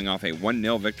 Fire coming off a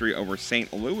 1-0 victory over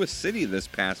St. Louis City this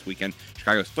past weekend.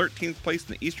 Chicago's 13th place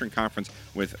in the Eastern Conference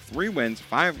with 3 wins,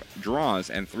 5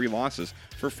 draws, and 3 losses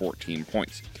for 14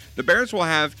 points. The Bears will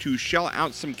have to shell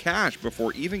out some cash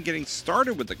before even getting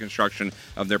started with the construction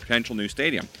of their potential new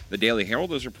stadium. The Daily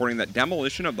Herald is reporting that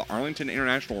demolition of the Arlington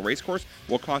International Racecourse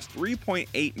will cost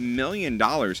 $3.8 million.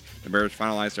 The Bears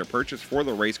finalized their purchase for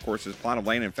the racecourse's plot of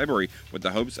land in February with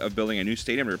the hopes of building a new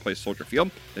stadium to replace Soldier Field.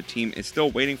 The team is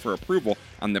still waiting for approval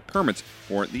on the permits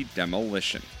for the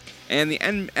demolition. And the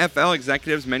NFL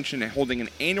executives mentioned holding an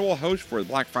annual host for the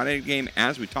Black Friday game.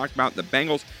 As we talked about, the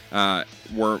Bengals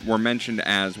were mentioned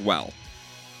as well.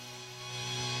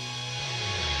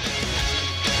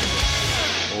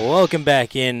 Welcome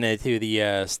back in to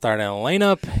the starting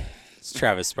lineup. It's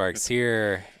Travis Sparks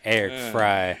here, Eric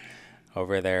Fry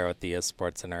over there with the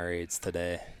Sports and Our Reads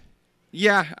today.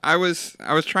 Yeah, I was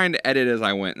trying to edit as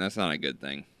I went, and that's not a good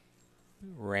thing.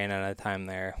 Ran out of time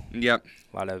there. Yep.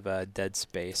 A lot of dead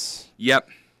space. Yep.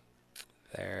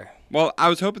 There. Well, I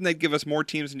was hoping they'd give us more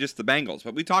teams than just the Bengals,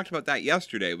 but we talked about that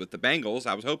yesterday with the Bengals.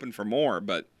 I was hoping for more,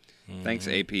 but thanks,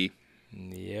 AP.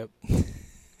 Yep.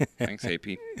 Thanks,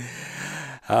 AP.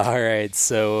 All right,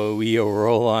 so we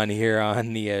roll on here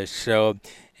on the show,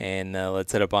 and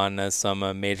let's hit up on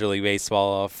some Major League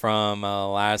Baseball from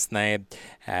last night.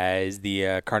 As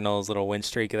the Cardinals' little win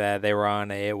streak that they were on,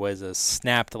 it was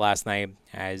snapped last night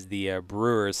as the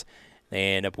Brewers,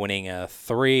 they end up winning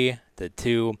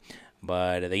 3-2.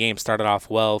 But the game started off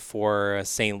well for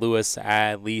St. Louis,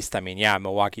 at least. I mean, yeah,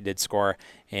 Milwaukee did score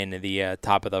in the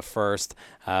top of the first.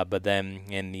 But then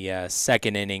in the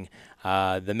second inning,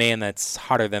 the man that's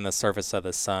hotter than the surface of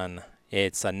the sun,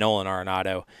 it's Nolan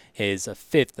Arenado, his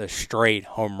 5th straight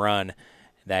home run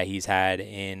that he's had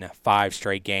in 5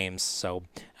 straight games. So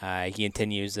he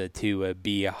continues to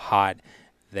be hot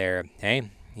there. Hey,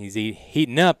 he's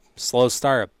heating up. Slow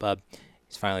start, but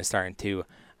he's finally starting to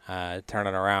turn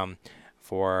it around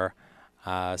for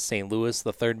St. Louis,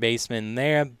 the third baseman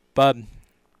there. But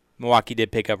Milwaukee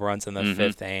did pick up runs in the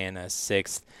 5th and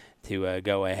 6th to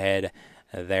go ahead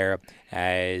there,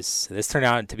 as this turned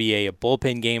out to be a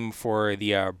bullpen game for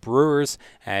the Brewers,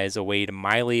 as Wade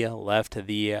Miley left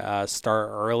the start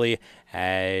early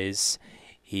as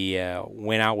he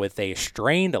went out with a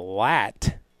strained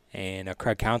lat, and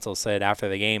Craig Counsell said after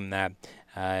the game that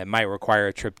it might require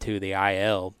a trip to the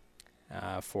IL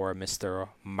for Mr.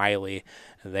 Miley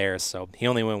there. So he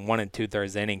only went 1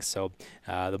 2/3 innings, so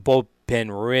the bullpen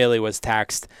really was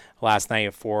taxed last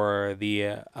night for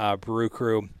the Brew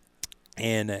Crew.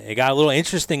 And it got a little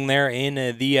interesting there in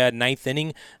the 9th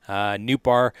inning.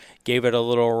 Nootbaar gave it a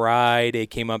little ride. It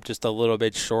came up just a little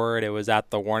bit short. It was at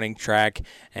the warning track.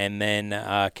 And then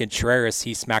Contreras,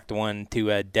 he smacked one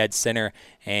to dead center.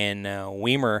 And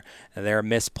Weimer there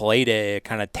misplayed it. It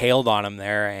kind of tailed on him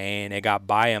there, and it got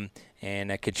by him.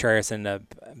 And Contreras ended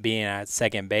up being at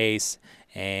second base.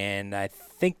 And I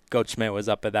think Goldschmidt was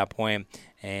up at that point.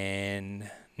 And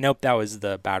nope, that was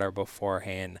the batter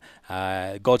beforehand.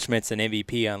 Goldschmidt's an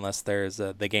MVP unless there's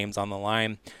the game's on the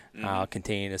line. I'll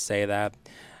continue to say that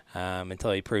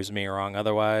until he proves me wrong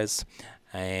otherwise.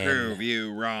 And, prove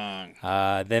you wrong.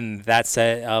 Then that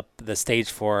set up the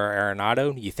stage for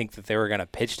Arenado. You think that they were going to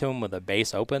pitch to him with a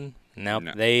base open? Nope.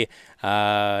 No. They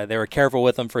were careful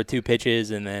with him for 2 pitches,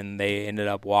 and then they ended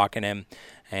up walking him.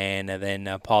 And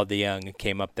then Paul DeYoung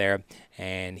came up there,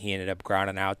 and he ended up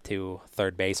grounding out to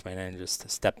third baseman and just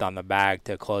stepped on the bag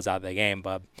to close out the game.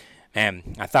 But, man,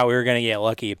 I thought we were going to get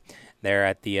lucky there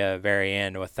at the very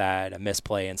end with that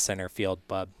misplay in center field,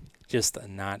 but just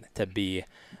not to be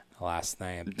last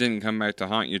night. It didn't come back to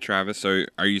haunt you, Travis. So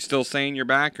are you still saying you're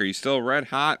back? Are you still red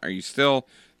hot? Are you still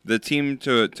the team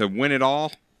to win it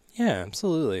all? Yeah,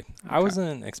 absolutely. Okay. I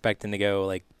wasn't expecting to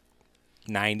go,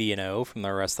 90-0 from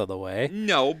the rest of the way.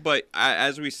 No, but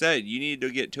as we said, you need to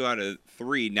get 2 out of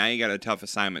 3. Now you got a tough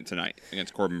assignment tonight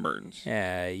against Corbin Burns.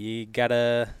 Yeah, you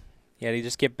gotta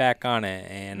just get back on it.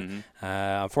 And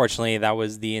unfortunately, that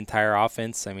was the entire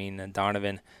offense. I mean,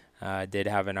 Donovan did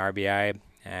have an RBI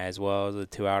as well as a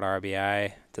 2-out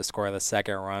RBI to score the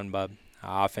second run, but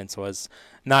offense was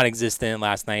non-existent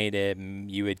last night.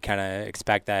 You would kind of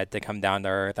expect that to come down to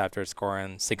earth after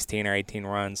scoring 16 or 18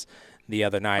 runs the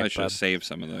other night. I should have saved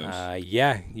some of those.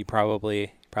 Yeah, you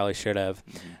probably should have.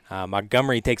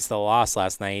 Montgomery takes the loss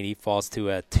last night. He falls to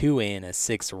a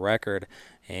 2-6 record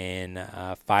in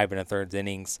 5 1/3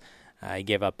 innings. He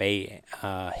gave up 8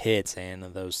 hits, and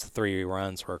those 3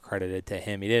 runs were credited to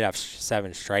him. He did have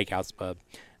 7 strikeouts, but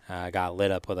got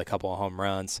lit up with a couple of home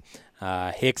runs.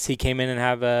 Hicks, he came in and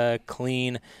have a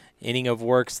clean. inning of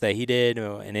works that he did,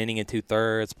 an inning and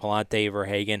 2/3, Palante,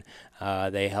 Verhagen,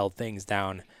 they held things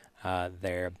down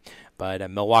there.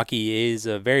 But Milwaukee is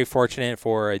very fortunate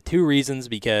for 2 reasons,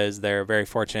 because they're very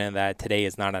fortunate that today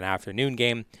is not an afternoon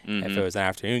game. If it was an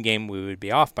afternoon game, we would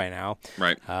be off by now.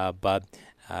 Right. But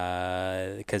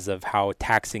because of how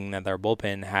taxing that their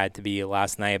bullpen had to be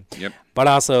last night. Yep. But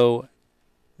also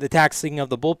the taxing of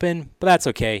the bullpen, but that's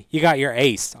okay. You got your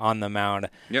ace on the mound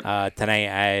tonight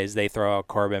as they throw out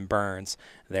Corbin Burns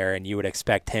there, and you would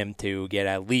expect him to get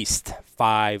at least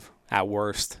 5, at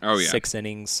worst, 6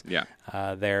 innings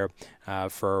there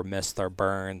for Mr.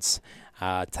 Burns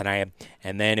tonight.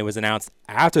 And then it was announced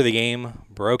after the game,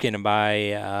 broken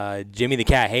by Jimmy the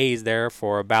Cat Hayes there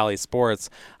for Bally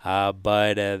Sports,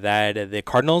 but that the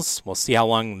Cardinals, we'll see how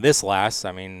long this lasts.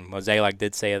 I mean, Mosaic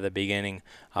did say at the beginning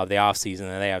of the offseason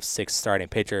that they have 6 starting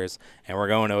pitchers, and we're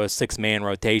going to a 6-man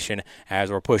rotation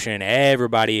as we're pushing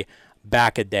everybody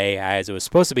back a day, as it was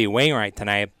supposed to be Wainwright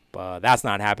tonight. That's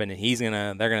not happening.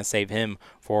 They're gonna save him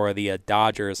for the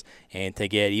Dodgers, and to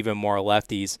get even more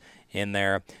lefties in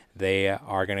there, they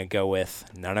are gonna go with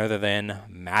none other than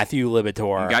Matthew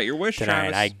Liberatore. You got your wish, tonight.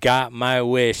 Travis. I got my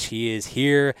wish. He is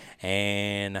here,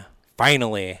 and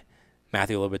finally,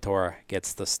 Matthew Liberatore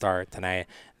gets the start tonight.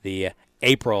 The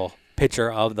April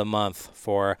pitcher of the month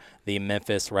for the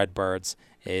Memphis Redbirds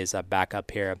is back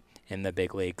up here in the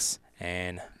big leagues,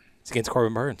 and it's against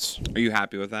Corbin Burns. Are you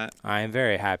happy with that? I am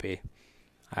very happy.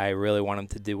 I really want him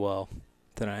to do well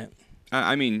tonight.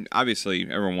 I mean, obviously,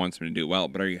 everyone wants him to do well,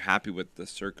 but are you happy with the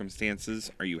circumstances?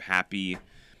 Are you happy?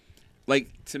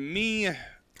 To me...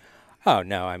 Oh,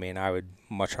 no. I mean, I would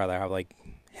much rather have,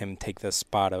 him take the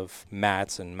spot of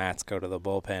Matt's and Matt's go to the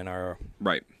bullpen, or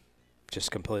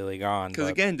just completely gone. Because,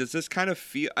 again, does this kind of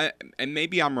feel... and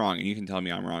maybe I'm wrong, and you can tell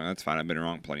me I'm wrong. That's fine. I've been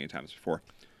wrong plenty of times before.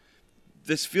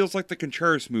 This feels like the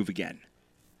Contreras move again.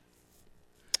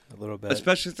 A little bit.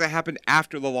 Especially since it happened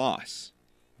after the loss.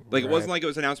 It wasn't like it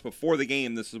was announced before the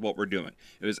game, this is what we're doing.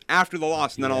 It was after the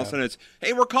loss, and then all of a sudden it's,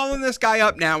 hey, we're calling this guy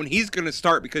up now, and he's going to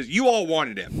start because you all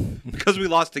wanted him, because we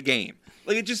lost the game.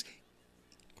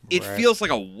 It feels like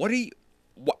a, what are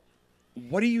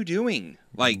you doing?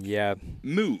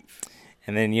 Move.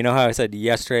 And then you know how I said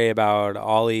yesterday about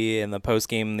Ollie in the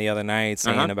postgame the other night,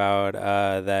 saying about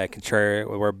that Contreras,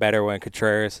 we're better when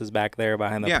Contreras is back there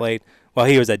behind the plate. Well,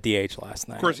 he was at DH last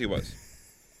night. Of course he was.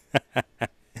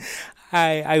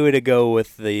 I would go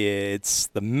with it's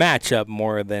the matchup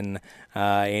more than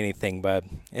anything, but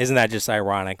isn't that just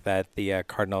ironic that the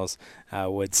Cardinals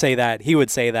would say that? He would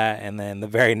say that, and then the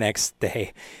very next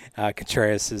day,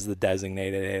 Contreras is the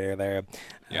designated hitter there.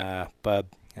 Yeah.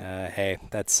 Hey,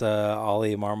 that's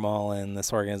Ollie Marmol and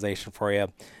this organization for you,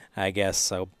 I guess.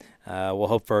 So we'll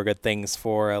hope for good things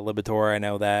for Liberatore. I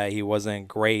know that he wasn't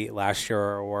great last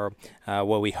year, or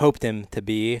what we hoped him to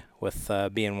be, with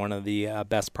being one of the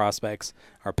best prospects,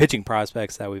 or pitching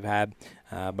prospects that we've had.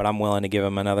 But I'm willing to give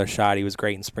him another shot. He was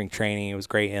great in spring training. He was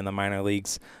great in the minor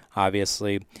leagues,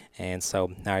 obviously. And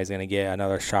so now he's going to get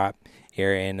another shot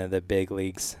here in the big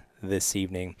leagues this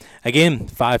evening. Again,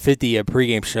 5:50, a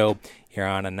pregame show here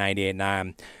on a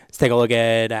 98.9. Let's take a look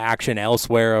at action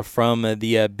elsewhere from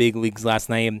the big leagues last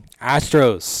night.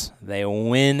 Astros, they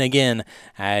win again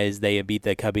as they beat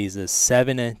the Cubbies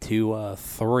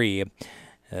 7-3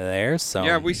 there. So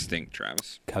yeah, we stink,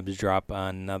 Travis. Cubs drop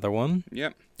another one.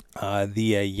 Yep.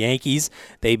 The Yankees,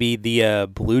 they beat the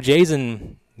Blue Jays,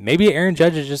 and maybe Aaron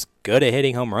Judge is just good at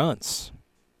hitting home runs.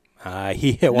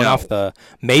 He hit one off the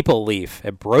maple leaf.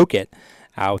 It broke it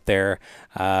out there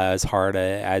as hard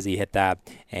as he hit that.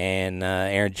 And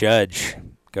Aaron Judge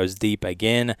goes deep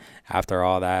again after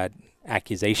all that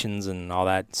accusations and all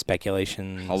that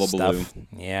speculation stuff.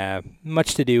 Yeah,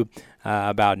 much to do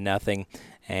about nothing.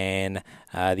 And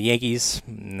the Yankees,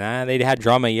 they had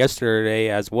drama yesterday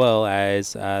as well,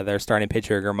 as their starting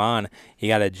pitcher, Germán. He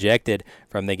got ejected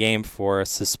from the game for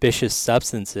suspicious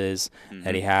substances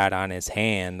that he had on his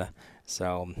hand.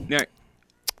 So,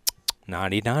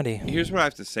 naughty. Here's what I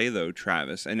have to say, though,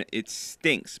 Travis, and it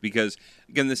stinks because,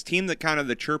 again, this team that kind of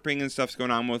the chirping and stuff's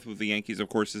going on with the Yankees, of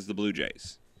course, is the Blue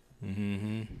Jays.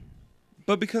 Mm-hmm.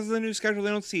 But because of the new schedule, they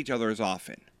don't see each other as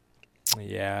often.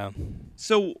 Yeah.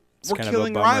 So we're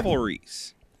killing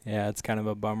rivalries. Yeah, it's kind of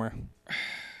a bummer.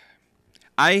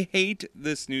 I hate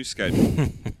this new schedule.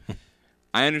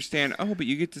 I understand, but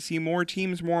you get to see more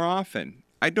teams more often.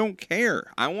 I don't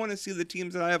care. I want to see the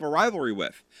teams that I have a rivalry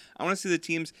with. I want to see the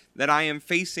teams that I am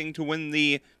facing to win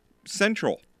the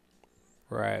Central.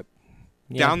 Right.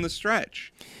 down the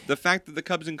stretch. The fact that the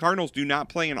Cubs and Cardinals do not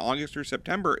play in August or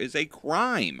September is a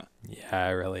crime. Yeah,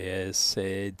 it really is.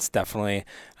 It's definitely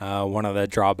one of the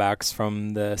drawbacks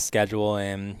from the schedule.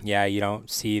 And, yeah, you don't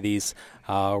see these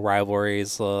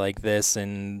rivalries like this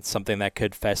and something that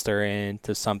could fester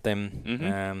into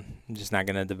something just not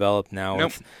going to develop now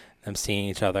with them seeing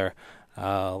each other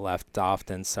left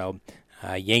often. So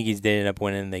Yankees did end up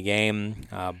winning the game.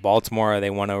 Baltimore, they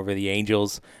won over the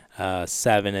Angels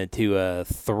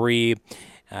 7-3.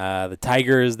 The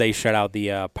Tigers, they shut out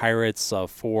the Pirates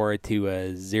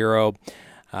 4-0.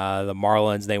 The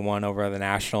Marlins, they won over the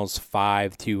Nationals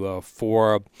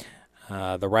 5-4.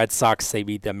 The Red Sox, they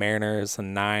beat the Mariners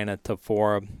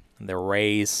 9-4. The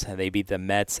Rays, they beat the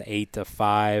Mets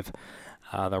 8-5.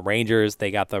 The Rangers,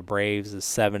 they got the Braves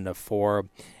 7-4.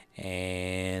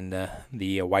 And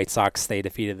the White Sox, they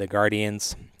defeated the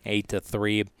Guardians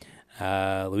 8-3.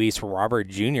 Luis Robert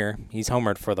Jr., he's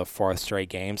homered for the 4th straight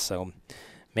game, so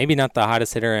maybe not the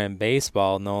hottest hitter in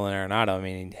baseball, Nolan Arenado. I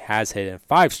mean, he has hit in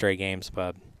 5 straight games,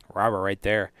 but Robert right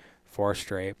there, 4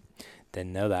 straight.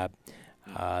 Didn't know that.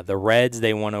 The Reds,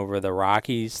 they won over the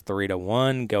Rockies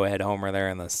 3-1. Go-ahead homer there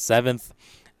in the 7th.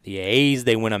 The A's,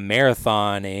 they win a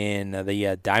marathon in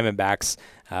the Diamondbacks,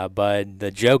 but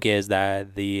the joke is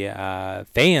that the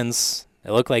fans,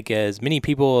 it looked like as many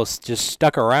people just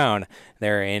stuck around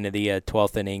there into the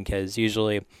 12th inning because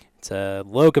usually it's a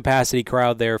low-capacity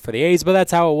crowd there for the A's, but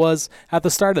that's how it was at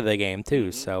the start of the game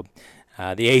too. So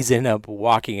the A's end up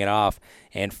walking it off,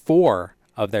 and 4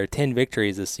 of their 10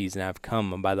 victories this season have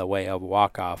come by the way of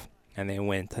walk-off, and they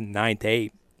went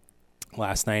 9-8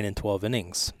 last night in 12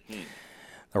 innings.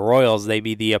 The Royals, they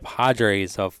beat the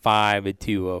Padres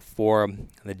 5-4.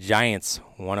 The Giants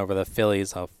won over the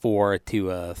Phillies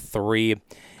 4-3.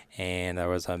 And there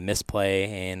was a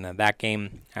misplay in that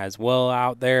game as well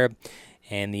out there.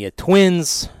 And the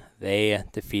Twins, they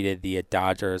defeated the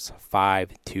Dodgers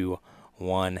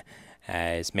 5-1.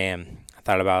 As, man, I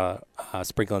thought about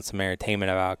sprinkling some entertainment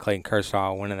about Clayton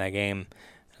Kershaw winning that game,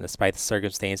 despite the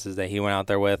circumstances that he went out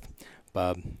there with.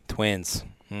 But Twins,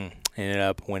 ended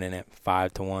up winning it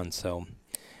 5-1. So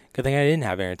good thing I didn't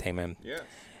have entertainment. Yeah.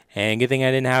 And good thing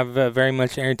I didn't have very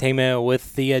much entertainment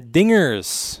with the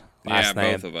dingers last night.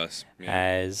 Yeah, both of us. Yeah.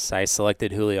 As I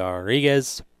selected Julio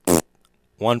Rodriguez,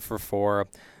 1 for 4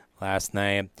 last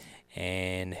night.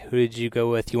 And who did you go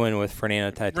with? You went with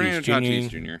Fernando Tatis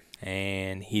Jr.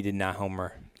 And he did not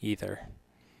homer either.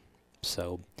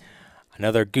 So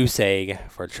another goose egg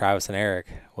for Travis and Eric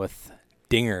with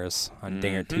dingers on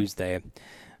Dinger Tuesday.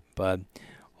 But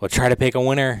we'll try to pick a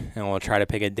winner, and we'll try to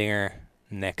pick a dinger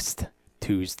next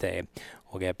Tuesday.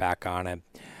 We'll get back on it.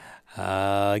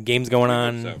 Games going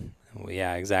on. So.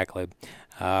 Yeah, exactly.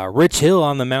 Rich Hill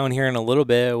on the mound here in a little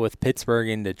bit with Pittsburgh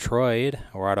and Detroit.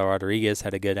 Eduardo Rodriguez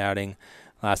had a good outing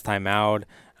last time out.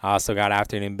 Also got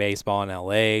afternoon baseball in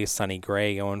L.A. Sonny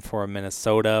Gray going for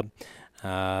Minnesota.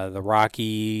 The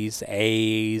Rockies,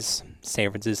 A's,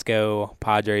 San Francisco,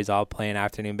 Padres all playing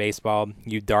afternoon baseball.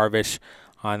 Yu Darvish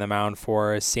on the mound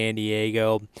for San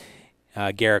Diego.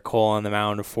 Garrett Cole on the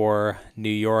mound for New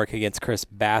York against Chris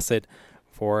Bassett.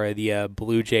 For the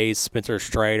Blue Jays, Spencer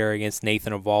Strider against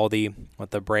Nathan Eovaldi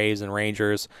with the Braves and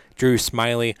Rangers. Drew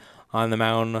Smyly on the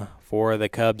mound for the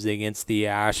Cubs against the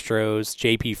Astros.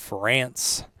 J.P.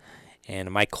 France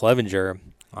and Mike Clevenger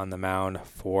on the mound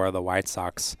for the White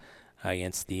Sox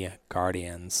against the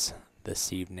Guardians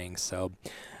this evening. So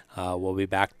we'll be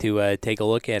back to take a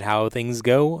look at how things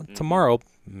go tomorrow.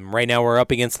 Right now we're up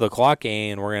against the clock,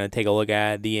 and we're going to take a look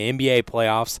at the NBA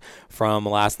playoffs from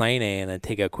last night and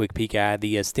take a quick peek at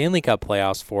the Stanley Cup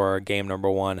playoffs for game number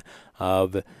 1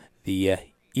 of the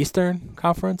Eastern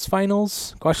Conference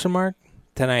Finals,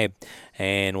 tonight.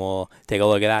 And we'll take a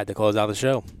look at that to close out the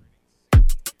show.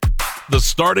 The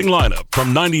starting lineup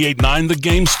from 98.9 The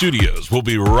Game Studios. We'll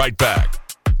be right back.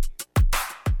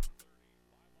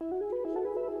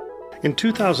 In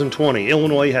 2020,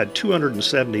 Illinois had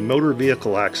 270 motor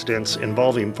vehicle accidents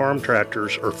involving farm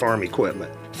tractors or farm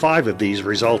equipment. 5 of these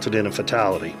resulted in a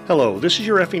fatality. Hello, this is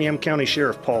your Effingham County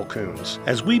Sheriff Paul Coons.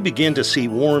 As we begin to see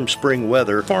warm spring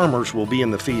weather, farmers will be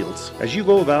in the fields. As you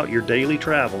go about your daily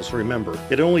travels, remember,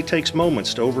 it only takes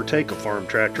moments to overtake a farm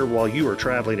tractor while you are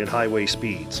traveling at highway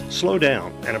speeds. Slow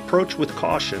down and approach with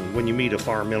caution when you meet a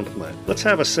farm implement. Let's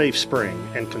have a safe spring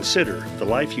and consider the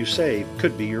life you save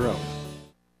could be your own.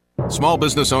 Small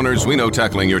business owners, we know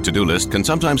tackling your to-do list can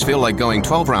sometimes feel like going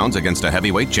 12 rounds against a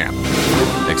heavyweight champ.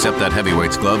 Except that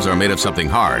heavyweight's gloves are made of something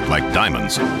hard, like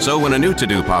diamonds. So when a new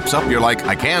to-do pops up, you're like,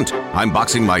 I can't. I'm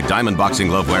boxing my diamond boxing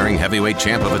glove-wearing heavyweight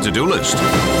champ of a to-do list.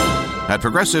 At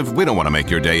Progressive, we don't want to make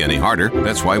your day any harder.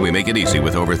 That's why we make it easy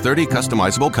with over 30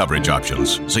 customizable coverage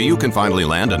options, so you can finally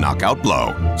land a knockout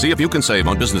blow. See if you can save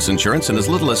on business insurance in as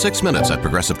little as 6 minutes at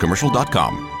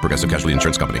ProgressiveCommercial.com. Progressive Casualty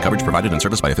Insurance Company. Coverage provided and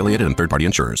serviced by affiliated and third-party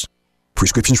insurers.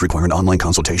 Prescriptions require an online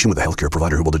consultation with a healthcare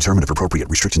provider who will determine if appropriate.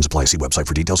 Restrictions apply. See website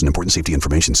for details and important safety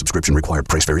information. Subscription required.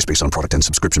 Price varies based on product and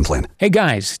subscription plan. Hey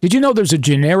guys, did you know there's a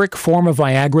generic form of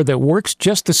Viagra that works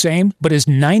just the same, but is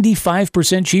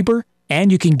 95% cheaper?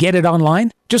 And you can get it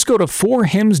online? Just go to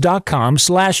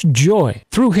 4hims.com/joy.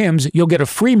 Through Hims, you'll get a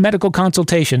free medical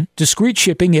consultation, discreet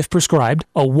shipping if prescribed,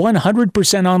 a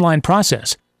 100% online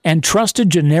process, and trusted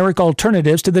generic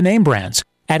alternatives to the name brands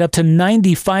at up to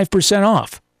 95%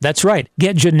 off. That's right.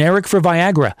 Get generic for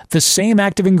Viagra, the same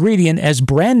active ingredient as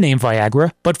brand name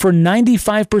Viagra, but for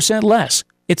 95% less.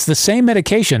 It's the same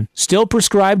medication, still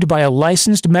prescribed by a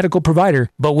licensed medical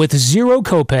provider, but with zero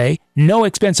copay, no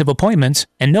expensive appointments,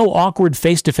 and no awkward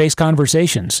face-to-face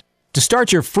conversations. To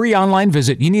start your free online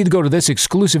visit, you need to go to this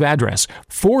exclusive address,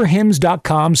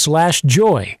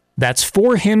 4hims.com/joy. That's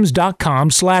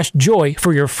 4hims.com/joy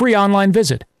for your free online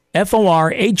visit.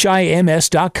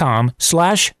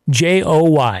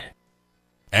 FORHIMS.com/JOY.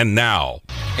 And now,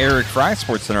 Eric Fry,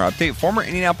 SportsCenter update. Former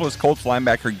Indianapolis Colts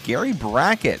linebacker Gary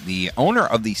Brackett, the owner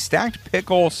of the Stacked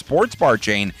Pickle sports bar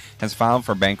chain, has filed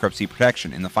for bankruptcy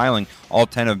protection. In the filing, all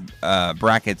 10 of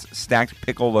Brackett's Stacked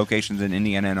Pickle locations in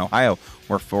Indiana and Ohio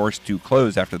were forced to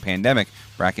close after the pandemic.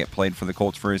 Brackett played for the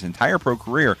Colts for his entire pro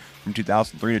career from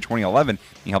 2003 to 2011.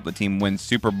 He helped the team win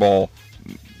Super Bowl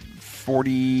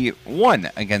 41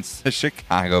 against the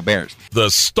Chicago Bears. The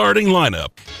starting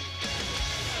lineup.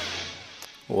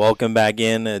 Welcome back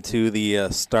in to the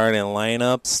starting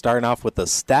lineup. Starting off with the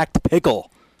Stacked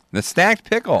Pickle. The Stacked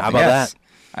Pickle. How about that?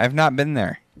 I have not been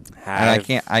there.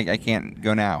 And I can't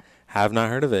go now. Have not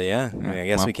heard of it, yeah. I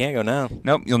guess we can't go now.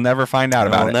 Nope, you'll never find out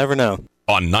about it. We'll never know.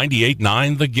 On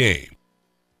 98.9 The Game.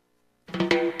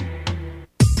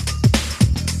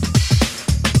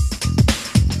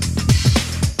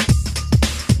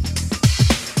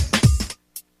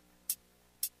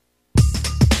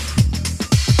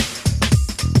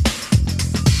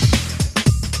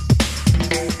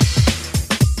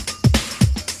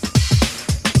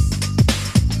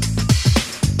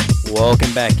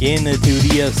 Welcome back into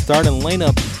the starting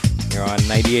lineup here on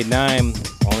 98.9.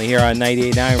 Only here on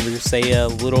 98.9, we'll just say a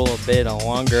little bit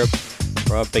longer.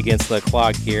 We're up against the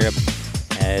clock here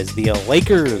as the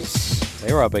Lakers,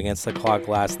 they were up against the clock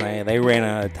last night. They ran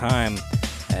out of time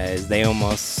as they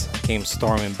almost came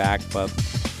storming back, but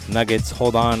Nuggets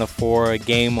hold on for a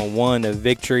game 1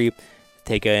 victory,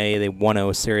 take a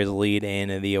 1-0 series lead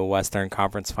in the Western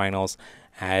Conference Finals,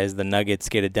 as the Nuggets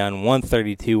get it done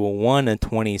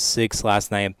 132-126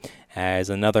 last night, as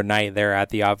another night there at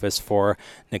the office for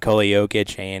Nikola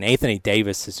Jokic and Anthony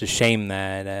Davis. It's a shame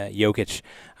that Jokic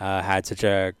had such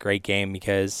a great game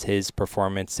because his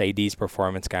performance, AD's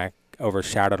performance, got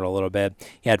overshadowed a little bit.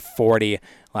 He had 40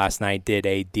 last night, did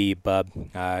AD, but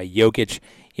Jokic,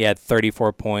 he had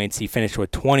 34 points. He finished with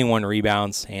 21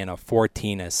 rebounds and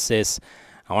 14 assists.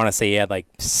 I want to say he had like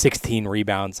 16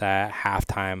 rebounds at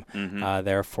halftime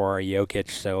there for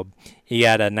Jokic. So he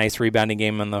had a nice rebounding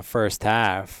game in the first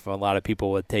half. A lot of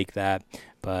people would take that,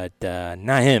 but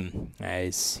not him,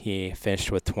 as he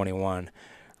finished with 21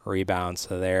 rebounds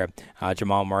there.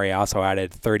 Jamal Murray also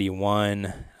added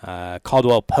 31.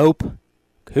 Caldwell Pope,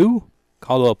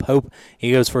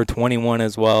 he goes for 21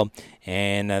 as well.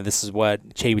 And this is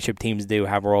what championship teams do,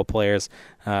 have role players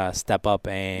step up.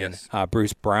 And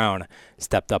Bruce Brown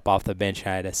stepped up off the bench,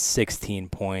 had 16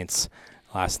 points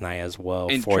last night as well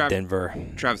for Denver.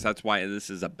 Travis, that's why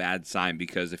this is a bad sign,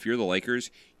 because if you're the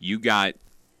Lakers, you got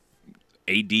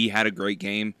AD had a great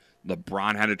game,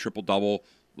 LeBron had a triple-double,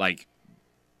 and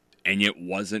it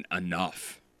wasn't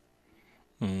enough.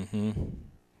 Mm-hmm.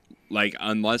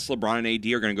 Unless LeBron and AD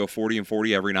are going to go 40 and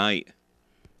 40 every night,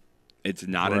 it's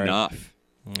not enough.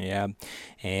 Yeah,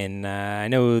 and I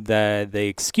know the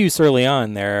excuse early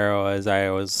on there was I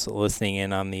was listening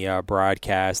in on the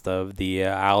broadcast of the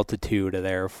altitude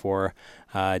there for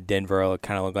Denver. It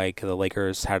kind of looked like the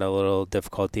Lakers had a little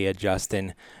difficulty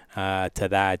adjusting to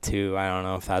that too. I don't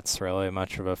know if that's really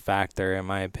much of a factor in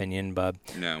my opinion, but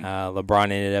LeBron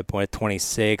ended up with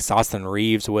 26. Austin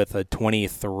Reeves with a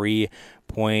 23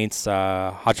 points.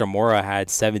 Hachimura had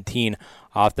 17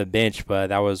 off the bench, but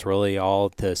that was really all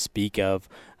to speak of.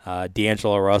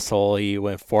 D'Angelo Russell, he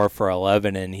went 4 for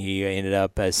 11, and he ended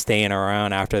up staying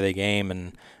around after the game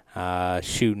and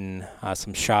shooting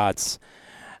some shots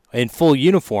in full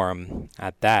uniform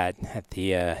at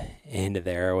the end of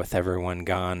there with everyone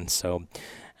gone. So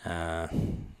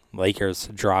Lakers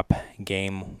drop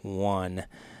game 1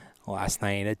 last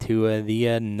night to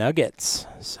the Nuggets.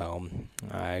 So,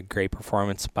 great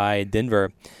performance by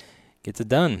Denver. Gets it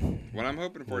done. What I'm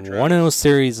hoping for, Travis. 1-0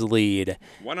 series lead.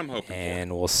 What I'm hoping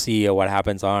and we'll see what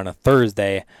happens on a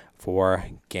Thursday for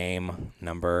game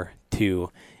number 2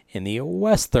 in the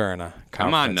Western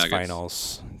Conference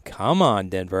Finals. Come on,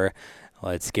 Denver.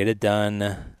 Let's get it done.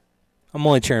 I'm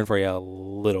only cheering for you a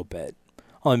little bit,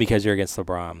 only because you're against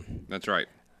LeBron. That's right.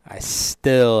 I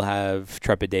still have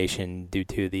trepidation due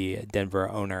to the Denver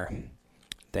owner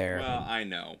there. Well, I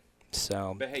know.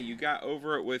 So, but hey, you got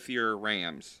over it with your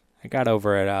Rams. I got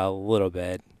over it a little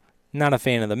bit. Not a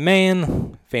fan of the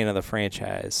man, fan of the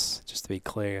franchise, just to be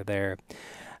clear there.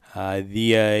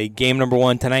 The game number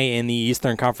 1 tonight in the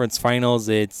Eastern Conference Finals,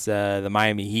 it's the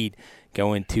Miami Heat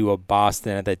going to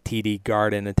Boston at the TD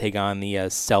Garden to take on the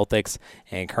Celtics.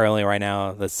 And currently right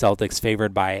now, the Celtics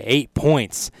favored by 8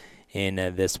 points in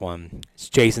this one. It's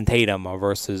Jason Tatum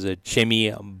versus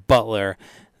Jimmy Butler,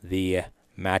 the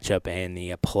matchup and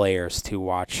the players to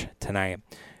watch tonight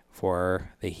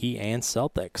for the Heat and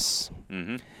Celtics.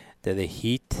 Mm-hmm. Do the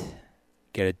Heat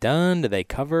get it done? Do they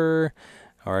cover?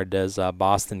 Or does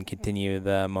Boston continue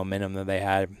the momentum that they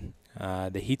had?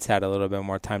 The Heat's had a little bit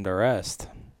more time to rest.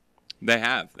 They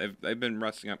have. They've been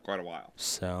resting up quite a while.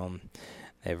 So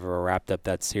they've wrapped up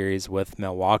that series with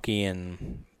Milwaukee,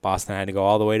 and Boston had to go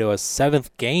all the way to a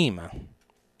 7th game.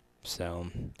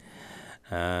 So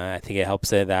I think it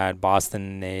helps it that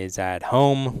Boston is at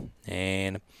home,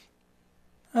 and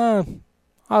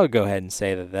I'll go ahead and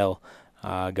say that they'll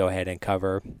go ahead and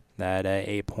cover that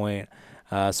 8-point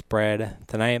spread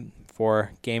tonight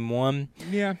for Game 1.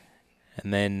 Yeah.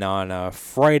 And then on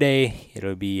Friday,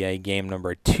 it'll be game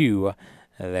number 2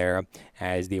 there.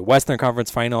 As the Western Conference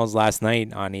Finals last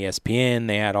night on ESPN,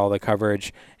 they had all the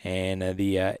coverage, and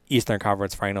the Eastern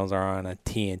Conference Finals are on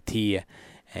TNT.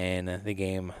 And the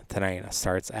game tonight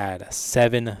starts at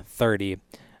 7:30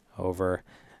 over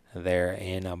there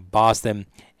in Boston.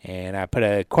 And I put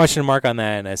a question mark on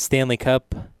that Stanley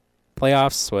Cup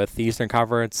playoffs with the Eastern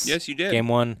Conference. Yes, you did. Game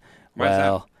 1.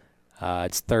 Well,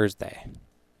 it's Thursday.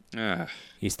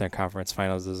 Eastern Conference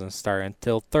Finals doesn't start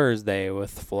until Thursday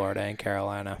with Florida and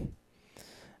Carolina.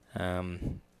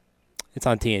 It's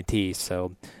on TNT,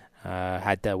 so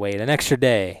had to wait an extra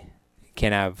day.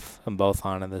 Can't have them both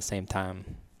on at the same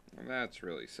time. That's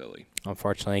really silly.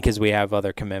 Unfortunately, because we have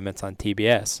other commitments on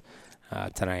TBS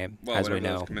tonight, well, as we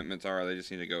know. Those commitments are, they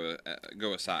just need to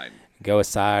go aside. Go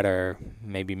aside, or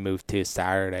maybe move to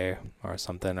Saturday or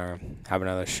something, or have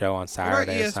another show on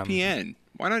Saturday. What about ESPN?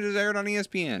 Why not just air it on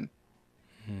ESPN?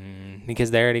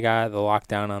 Because they already got the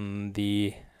lockdown on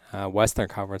the Western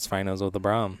Conference Finals with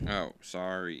LeBron. Oh,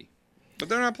 sorry. But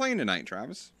they're not playing tonight,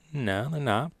 Travis. No, they're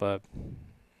not, but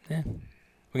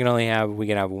we can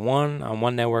have one on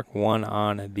one network, one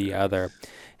on the other.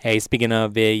 Hey, speaking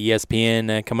of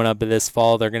ESPN, coming up this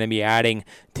fall, they're going to be adding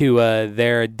to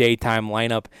their daytime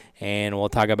lineup, and we'll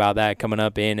talk about that coming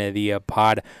up in the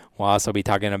pod. We'll also be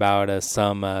talking about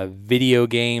some video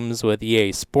games with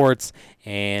EA Sports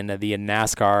and the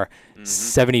NASCAR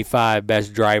 75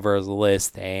 best drivers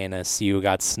list, and see who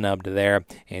got snubbed there,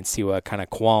 and see what kind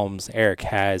of qualms Eric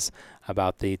has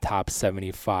about the top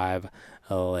 75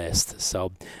 list.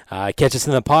 So catch us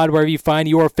in the pod wherever you find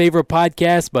your favorite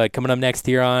podcast. But coming up next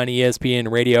here on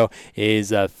ESPN Radio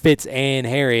is Fitz and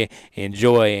Harry.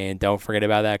 Enjoy, and don't forget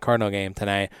about that Cardinal game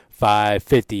tonight,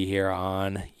 5:50 here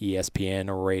on ESPN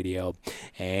Radio.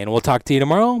 And we'll talk to you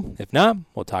tomorrow. If not,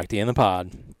 we'll talk to you in the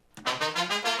pod.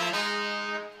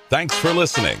 Thanks for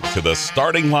listening to the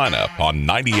starting lineup on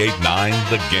 98.9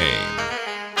 The Game.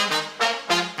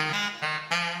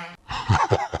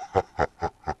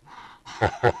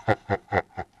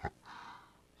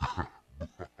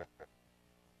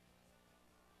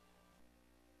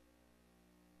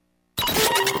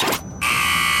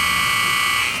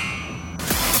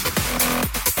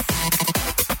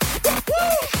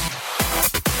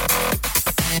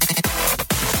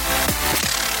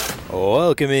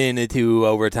 Welcome into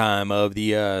overtime of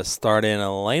the starting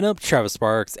lineup. Travis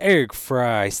Sparks, Eric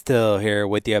Fry still here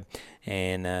with you.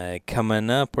 And coming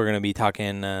up, we're going to be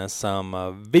talking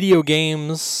some video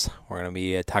games. We're going to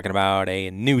be talking about a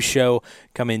new show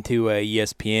coming to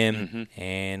ESPN.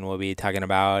 And we'll be talking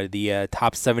about the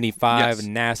top 75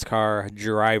 NASCAR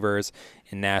drivers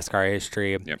in NASCAR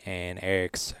history. And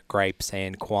Eric's gripes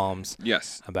and qualms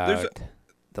about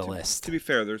the list. To be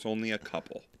fair, there's only a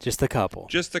couple. Just a couple.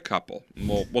 Just a couple.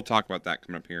 We'll talk about that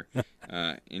coming up here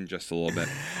in just a little bit.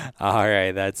 All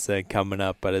right, that's coming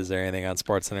up. But is there anything on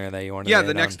SportsCenter that you want to? Yeah,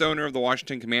 the next owner of the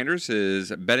Washington Commanders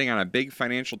is betting on a big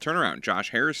financial turnaround.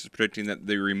 Josh Harris is predicting that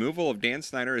the removal of Dan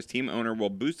Snyder as team owner will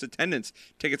boost attendance,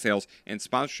 ticket sales, and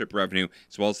sponsorship revenue,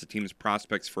 as well as the team's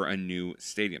prospects for a new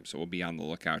stadium. So we'll be on the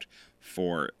lookout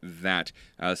for that.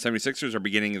 76ers are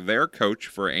beginning their coach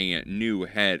for a new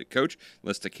head coach.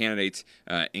 List of candidates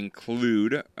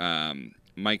include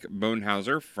Mike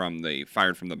Bohnhauser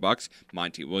fired from the Bucks,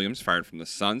 Monty Williams fired from the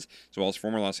Suns, as well as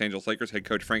former Los Angeles Lakers head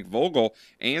coach Frank Vogel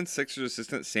and Sixers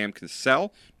assistant Sam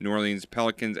Cassell, New Orleans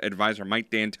Pelicans advisor Mike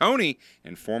D'Antoni,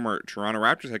 and former Toronto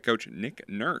Raptors head coach Nick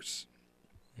Nurse.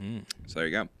 So there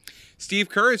you go. Steve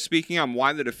Kerr is speaking on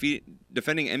why the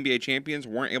defending NBA champions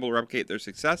weren't able to replicate their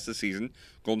success this season.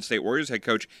 Golden State Warriors head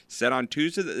coach said on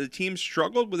Tuesday that the team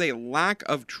struggled with a lack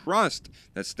of trust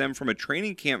that stemmed from a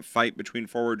training camp fight between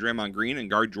forward Draymond Green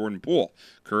and guard Jordan Poole.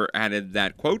 Kerr added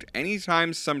that, quote,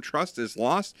 anytime some trust is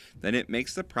lost, then it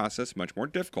makes the process much more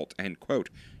difficult, end quote.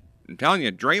 I'm telling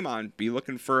you, Draymond, be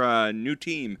looking for a new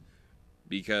team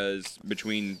because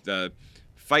between the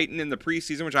fighting in the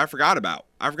preseason, which I forgot about.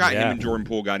 I forgot him and Jordan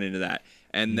Poole got into that.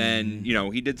 And then,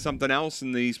 he did something else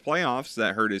in these playoffs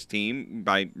that hurt his team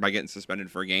by getting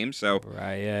suspended for a game. So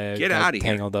get out of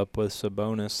here. Tangled up with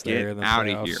Sabonis there. Get out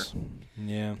of here.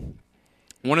 Yeah.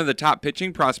 One of the top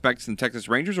pitching prospects in the Texas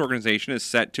Rangers organization is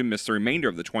set to miss the remainder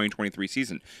of the 2023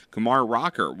 season. Kumar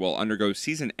Rocker will undergo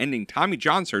season-ending Tommy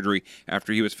John surgery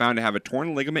after he was found to have a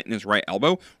torn ligament in his right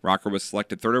elbow. Rocker was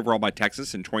selected third overall by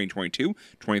Texas in 2022.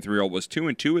 23-year-old was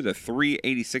 2-2 with a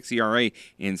 .386 ERA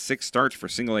in 6 starts for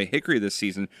single-A Hickory this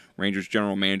season. Rangers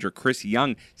general manager Chris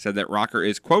Young said that Rocker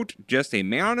is, quote, just a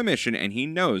man on a mission, and he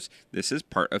knows this is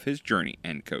part of his journey,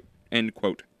 end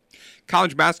quote.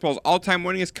 College basketball's all-time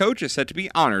winningest coach is set to be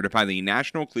honored by the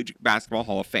National Collegiate Basketball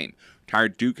Hall of Fame.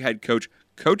 Retired Duke head coach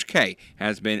Coach K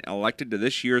has been elected to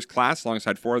this year's class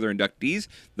alongside 4 other inductees.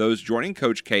 Those joining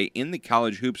Coach K in the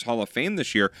College Hoops Hall of Fame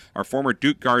this year are former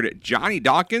Duke guard Johnny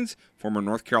Dawkins, former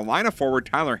North Carolina forward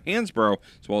Tyler Hansbrough,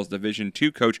 as well as Division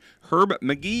II coach Herb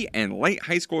McGee and late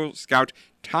high school scout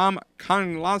Tom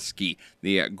Konlowski.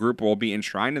 The group will be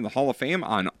enshrined in the Hall of Fame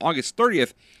on August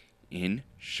 30th in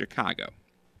Chicago.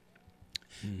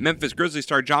 Memphis Grizzlies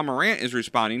star John Morant is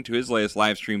responding to his latest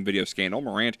live stream video scandal.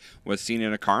 Morant was seen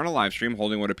in a car on a live stream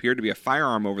holding what appeared to be a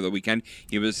firearm over the weekend.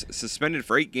 He was suspended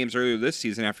for 8 games earlier this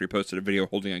season after he posted a video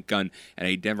holding a gun at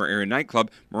a Denver area nightclub.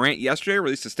 Morant yesterday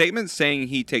released a statement saying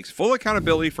he takes full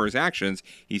accountability for his actions.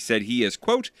 He said he is,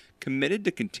 quote, committed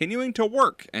to continuing to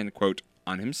work, end quote,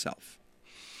 on himself.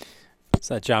 Is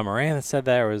that John Morant that said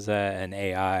that, or was that an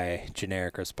AI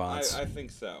generic response? I think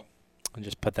so. And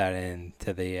just put that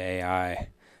into the AI, and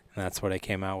that's what it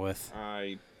came out with.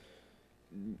 I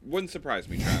wouldn't surprise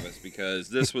me, Travis, because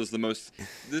this was,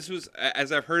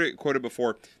 as I've heard it quoted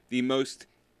before, the most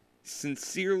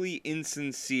sincerely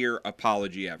insincere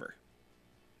apology ever.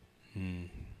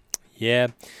 Yeah.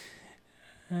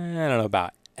 I don't know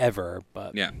about ever,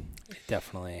 but yeah,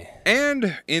 definitely.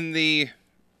 And in the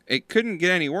it couldn't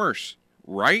get any worse,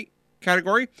 right?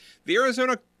 Category, the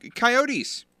Arizona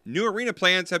Coyotes. New arena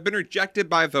plans have been rejected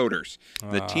by voters.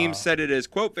 The team said it is,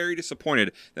 quote, very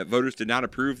disappointed that voters did not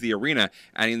approve the arena,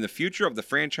 adding the future of the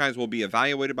franchise will be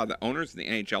evaluated by the owners of the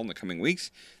NHL in the coming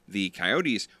weeks. The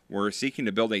Coyotes were seeking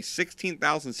to build a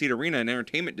 16,000-seat arena and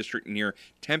entertainment district near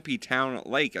Tempe Town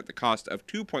Lake at the cost of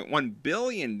 $2.1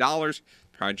 billion. The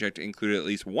project included at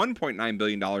least $1.9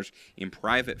 billion in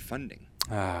private funding.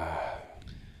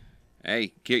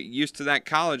 Hey, get used to that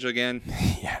college again.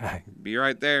 Yeah. Be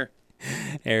right there.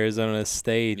 Arizona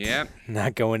State. Yep.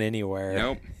 Not going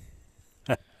anywhere.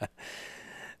 Nope.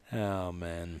 Oh,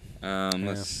 man. Well,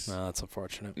 that's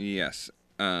unfortunate. Yes.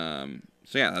 So,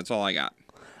 yeah, that's all I got.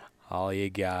 All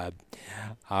you got.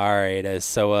 All right.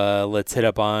 So let's hit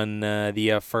up on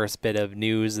the first bit of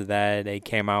news that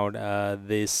came out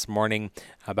this morning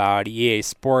about EA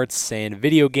Sports and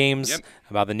video games,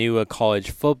 about the new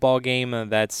college football game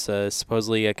that's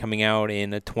supposedly coming out in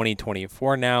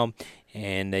 2024 now.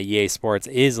 And EA Sports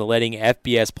is letting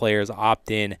FBS players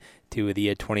opt in to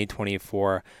the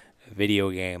 2024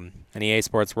 video game. An EA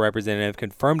Sports representative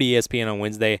confirmed to ESPN on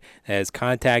Wednesday that has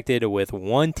contacted with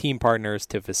one team partners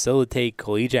to facilitate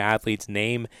collegiate athletes'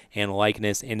 name and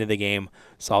likeness into the game,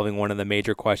 solving one of the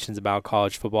major questions about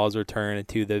college football's return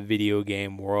to the video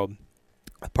game world.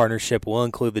 The partnership will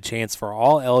include the chance for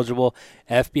all eligible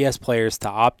FBS players to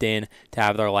opt in to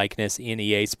have their likeness in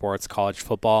EA Sports College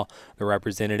Football. The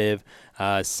representative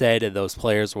said those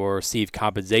players will receive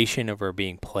compensation for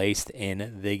being placed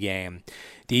in the game.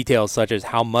 Details such as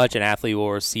how much an athlete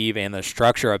will receive and the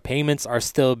structure of payments are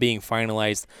still being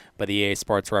finalized, but the EA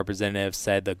Sports representative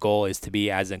said the goal is to be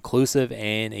as inclusive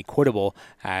and equitable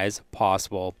as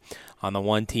possible. On the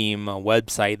One Team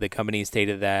website, the company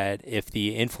stated that if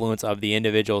the influence of the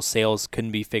individual sales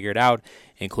couldn't be figured out,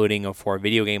 including for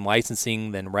video game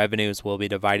licensing, then revenues will be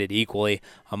divided equally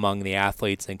among the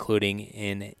athletes, including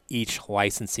in each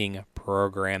licensing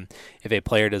program. If a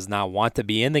player does not want to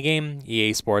be in the game,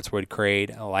 EA Sports would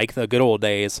create, like the good old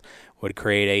days, would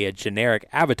create a generic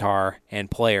avatar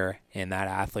and player in that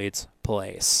athlete's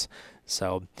place.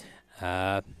 So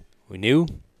we knew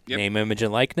name, image,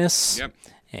 and likeness. Yep.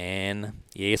 And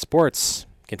EA Sports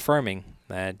confirming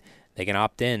that they can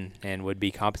opt in and would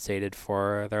be compensated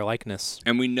for their likeness.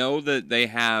 And we know that they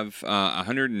have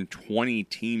 120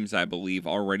 teams, I believe,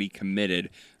 already committed,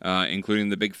 including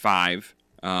the Big Five,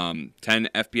 10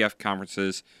 FBS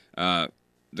conferences,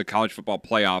 the college football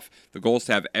playoff. The goal is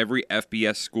to have every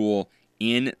FBS school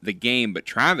in the game. But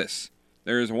Travis,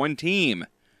 there is one team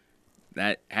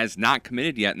that has not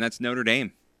committed yet, and that's Notre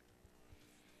Dame.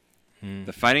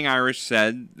 The Fighting Irish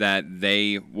said that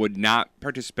they would not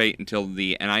participate until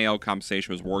the NIL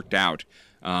compensation was worked out.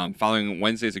 Following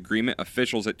Wednesday's agreement,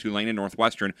 officials at Tulane and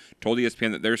Northwestern told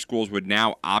ESPN that their schools would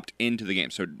now opt into the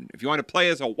game. So if you want to play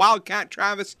as a Wildcat,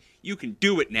 Travis, you can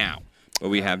do it now. But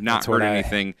we have not heard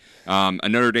anything. A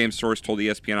Notre Dame source told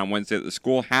ESPN on Wednesday that the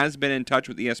school has been in touch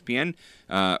with ESPN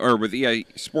or with EA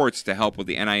Sports to help with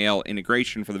the NIL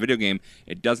integration for the video game.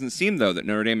 It doesn't seem, though, that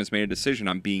Notre Dame has made a decision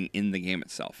on being in the game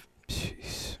itself.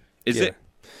 Jeez.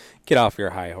 Get off your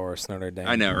high horse, Notre Dame.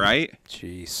 I know, right?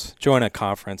 Jeez. Join a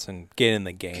conference and get in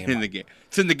the game. Get in the game.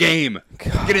 It's in the game.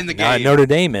 God, get in the game. Notre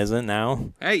Dame isn't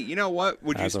now. Hey, you know what?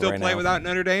 Would you still play without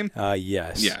Notre Dame?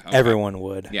 Yes. Yeah. Okay. Everyone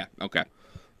would. Yeah. Okay.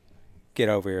 Get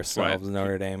over yourselves,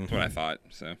 Notre Dame. That's what I thought.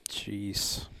 So.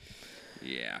 Jeez.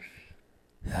 Yeah.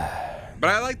 But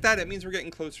I like that. It means we're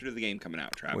getting closer to the game coming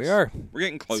out, Travis. We are. We're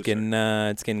getting closer.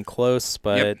 It's getting close,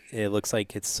 but it looks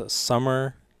like it's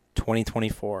summer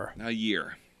 2024. A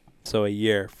year. So a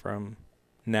year from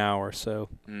now or so.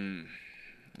 We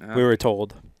were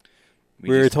told. We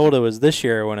were told it was this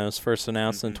year when it was first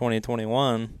announced in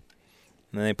 2021. And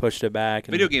then they pushed it back.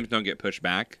 Video games don't get pushed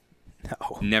back.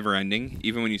 No. Never ending.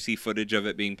 Even when you see footage of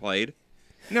it being played,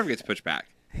 it never gets pushed back.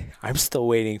 I'm still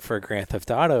waiting for Grand Theft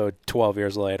Auto 12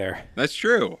 years later. That's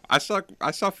true. I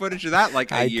saw footage of that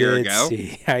like a year ago.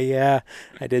 Yeah,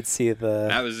 I did see the.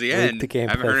 That was the end. The I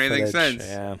haven't heard anything since.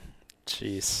 Yeah,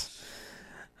 jeez.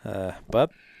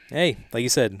 But hey, like you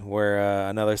said, we're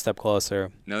another step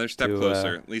closer. Another step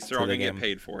closer. At least they're all gonna get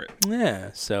paid for it.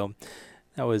 Yeah. So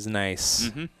that was nice.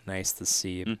 Mm-hmm. Nice to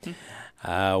see. Mm-hmm.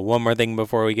 One more thing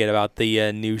before we get about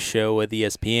the new show with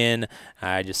ESPN.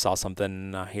 I just saw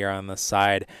something here on the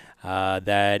side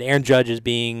that Aaron Judge is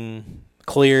being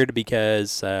cleared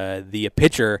because the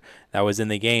pitcher that was in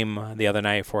the game the other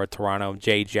night for Toronto,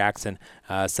 Jay Jackson,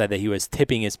 said that he was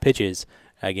tipping his pitches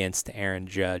against Aaron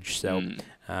Judge. So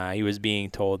he was being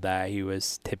told that he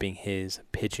was tipping his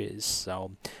pitches.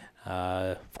 So,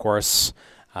 of course,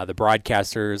 the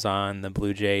broadcasters on the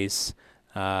Blue Jays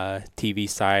TV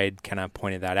side kind of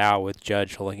pointed that out with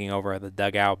Judge looking over at the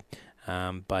dugout.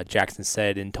 But Jackson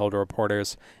said and told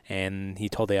reporters, and he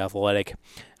told The Athletic,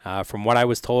 from what I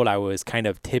was told, I was kind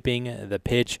of tipping the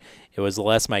pitch. It was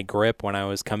less my grip when I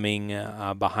was coming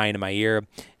behind my ear.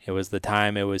 It was the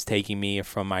time it was taking me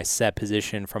from my set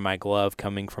position, from my glove,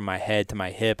 coming from my head to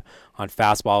my hip. On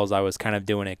fastballs, I was kind of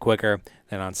doing it quicker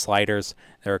than on sliders.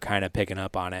 They were kind of picking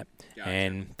up on it. Gotcha.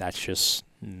 And that's just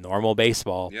normal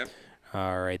baseball. Yep.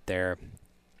 Right there.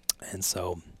 And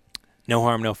so, no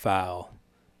harm, no foul.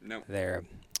 Nope. There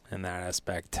in that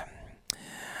aspect.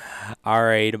 All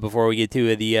right, before we get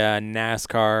to the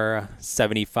NASCAR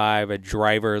 75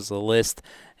 drivers list,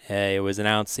 it was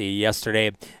announced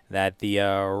yesterday that the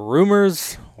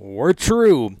rumors were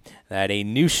true that a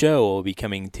new show will be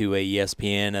coming to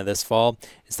ESPN this fall.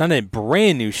 It's not a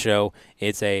brand new show.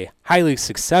 It's a highly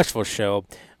successful show.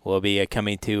 Will be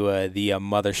coming to the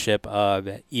mothership of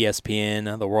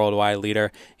ESPN, the worldwide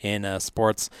leader in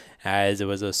sports, as it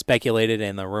was speculated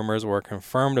and the rumors were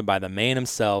confirmed by the man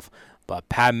himself. But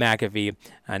Pat McAfee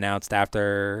announced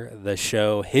after the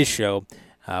show, his show,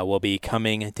 will be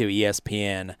coming to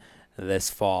ESPN this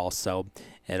fall. So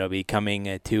it'll be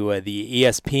coming to the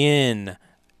ESPN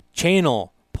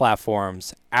channel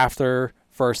platforms after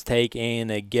First Take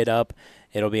and Get Up.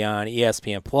 it'll be on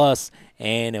ESPN Plus,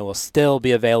 and it will still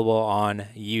be available on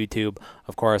YouTube.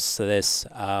 Of course, this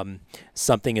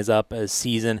Something Is Up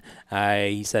season,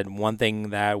 he said one thing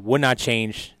that would not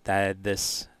change, that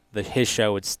his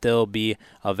show would still be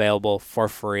available for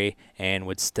free and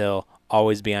would still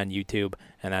always be on YouTube,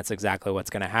 and that's exactly what's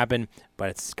going to happen, but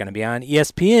it's going to be on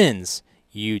ESPN's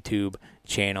YouTube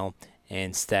channel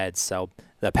instead. So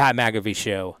the Pat McAfee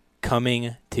Show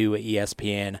coming to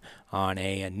ESPN on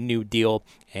a new deal,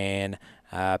 and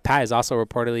Pat is also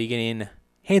reportedly getting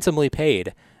handsomely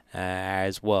paid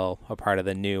as well, a part of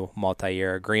the new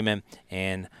multi-year agreement,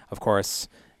 and of course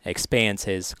expands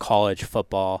his college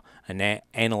football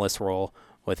analyst role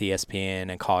with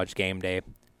ESPN and College Game Day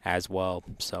as well.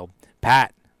 So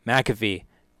Pat McAfee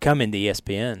coming to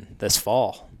ESPN this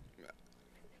fall.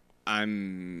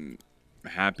 I'm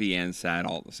happy and sad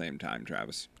all at the same time,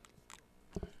 Travis.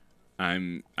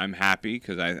 I'm happy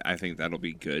because I think that'll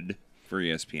be good for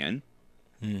ESPN.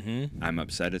 Mm-hmm. I'm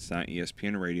upset it's not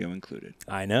ESPN Radio included.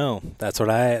 I know. That's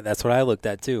what I looked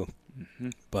at too. Mm-hmm.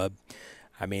 But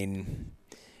I mean,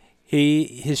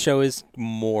 his show is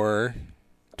more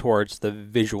towards the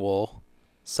visual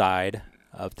side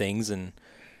of things, and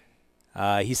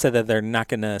he said that they're not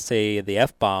going to say the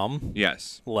F-bomb.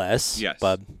 Yes. Less. Yes.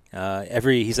 But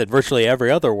he said virtually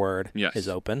every other word is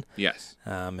open. Yes.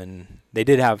 And they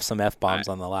did have some F-bombs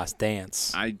on The Last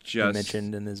Dance. He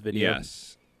mentioned in this video.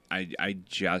 Yes.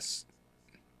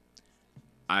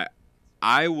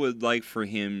 I would like for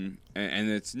him, and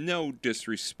it's no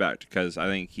disrespect because I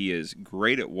think he is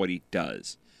great at what he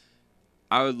does.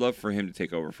 I would love for him to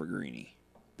take over for Greeny,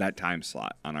 that time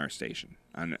slot on our station,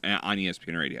 on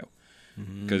ESPN Radio.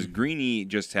 Because Greeny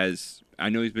just has, I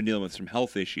know he's been dealing with some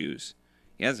health issues.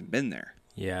 He hasn't been there.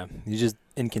 Yeah, he's just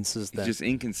inconsistent. He's just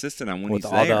inconsistent on when with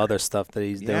he's all there. the other stuff that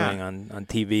he's doing on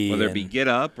TV. Whether it be Get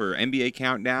Up or NBA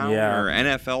Countdown or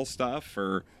NFL stuff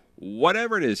or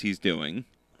whatever it is he's doing.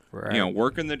 Right.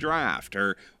 Working the draft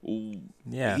or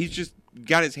he's just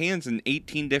got his hands in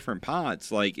 18 different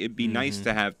pots. Like, it'd be nice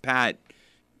to have Pat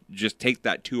just take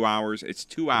that 2 hours. It's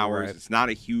 2 hours. Right. It's not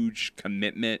a huge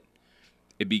commitment.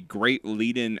 It'd be great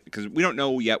lead-in because we don't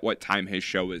know yet what time his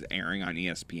show is airing on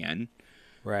ESPN.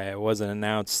 Right. It wasn't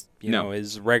announced,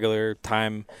 his regular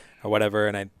time or whatever,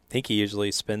 and I think he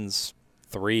usually spends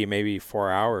 3, maybe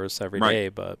 4 hours every day,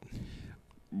 but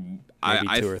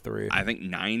maybe 2 or 3. I think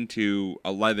 9 to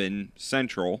 11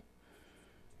 Central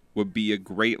would be a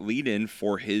great lead-in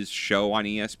for his show on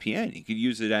ESPN. He could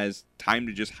use it as time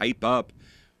to just hype up.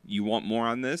 You want more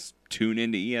on this? Tune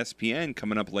into ESPN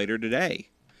coming up later today.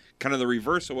 Kind of the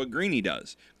reverse of what Greeny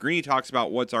does. Greeny talks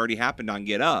about what's already happened on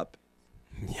Get Up.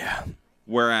 Yeah.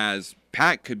 Whereas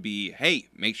Pat could be, hey,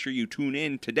 make sure you tune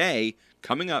in today.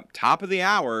 Coming up, top of the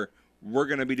hour, we're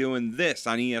going to be doing this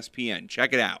on ESPN.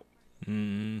 Check it out.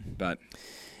 But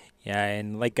yeah,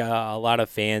 and like a lot of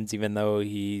fans, even though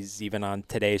he's even on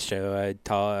today's show,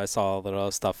 I saw a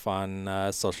little stuff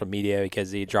on social media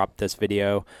because he dropped this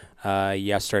video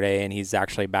yesterday, and he's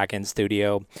actually back in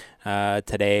studio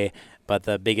today. But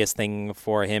the biggest thing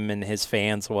for him and his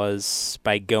fans was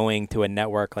by going to a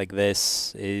network like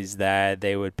this is that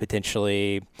they would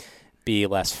potentially be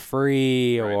less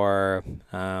free or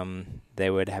they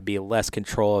would be less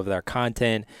control of their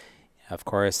content. Of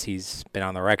course, he's been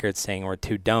on the record saying we're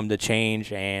too dumb to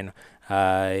change, and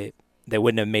they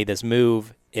wouldn't have made this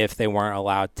move if they weren't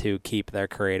allowed to keep their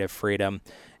creative freedom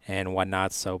and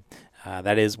whatnot. So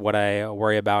that is what I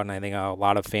worry about, and I think a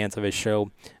lot of fans of his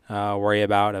show worry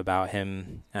about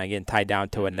him getting tied down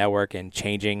to a network and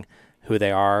changing who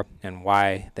they are and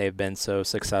why they've been so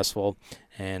successful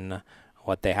and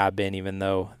what they have been, even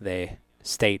though they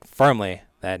state firmly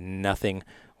that nothing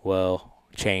will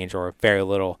change or very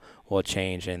little will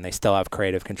change, and they still have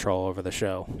creative control over the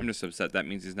show. I'm just upset that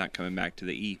means he's not coming back to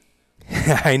the E.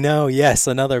 I know, yes,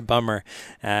 another bummer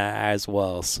as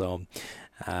well. So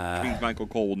means Michael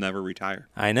Cole will never retire.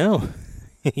 I know.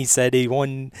 He said he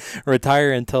wouldn't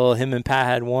retire until him and Pat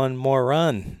had one more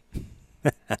run.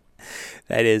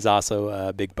 That is also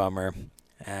a big bummer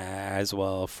as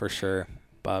well, for sure.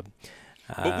 But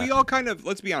we all kind of,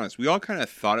 let's be honest, we all kind of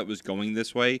thought it was going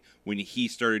this way when he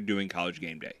started doing College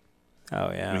Game Day. Oh,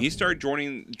 yeah. When he started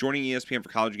joining ESPN for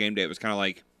College Game Day, it was kind of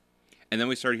like, and then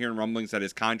we started hearing rumblings that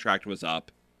his contract was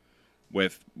up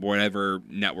with whatever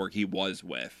network he was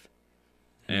with.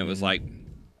 And it was like,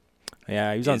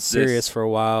 yeah, he was on Sirius for a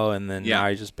while, and then now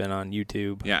he's just been on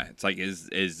YouTube. Yeah, it's like, is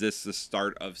this the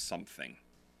start of something?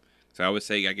 So I always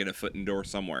say you got to get a foot in the door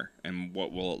somewhere, and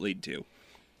what will it lead to?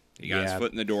 He got his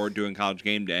foot in the door doing College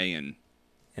Game Day, and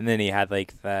then he had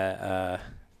like that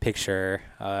picture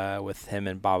with him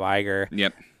and Bob Iger.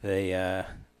 Yep. The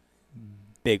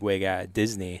bigwig at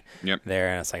Disney there,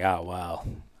 and it's like, oh, well,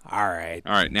 all right.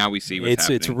 All right, now we see what's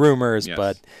happening. It's rumors, Yes.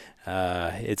 but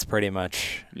it's pretty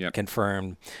much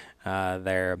confirmed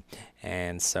there.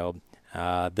 And so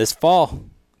this fall,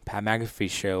 Pat McAfee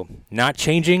show, not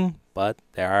changing, but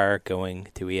they are going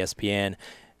to ESPN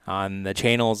on the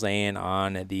channels and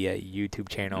on the YouTube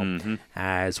channel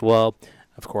as well.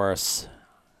 Of course,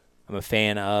 I'm a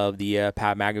fan of the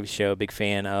Pat McAfee show, big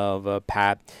fan of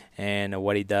Pat and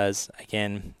what he does.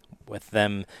 Again, with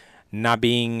them not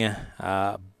being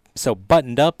so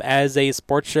buttoned up as a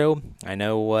sports show. I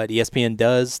know what ESPN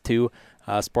does to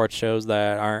sports shows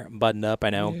that aren't buttoned up. I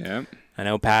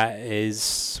know Pat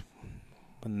is,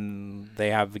 when they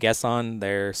have guests on,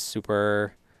 they're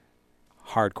super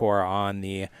hardcore on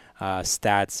the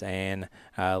stats and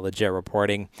legit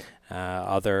reporting.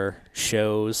 Other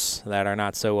shows that are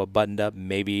not so buttoned up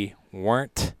maybe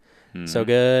weren't so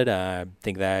good. I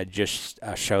think that just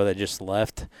a show that just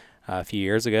left a few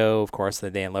years ago, of course,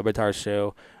 the Dan Liberatore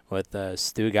show with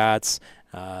Stugotz.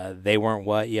 They weren't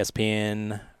what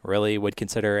ESPN really would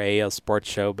consider a sports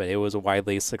show, but it was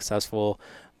widely successful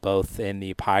both in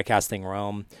the podcasting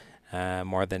realm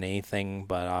more than anything,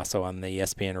 but also on the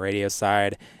ESPN radio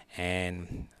side.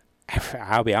 And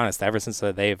I'll be honest, ever since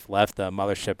they've left the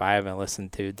mothership, I haven't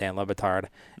listened to Dan Liberatore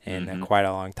in quite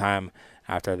a long time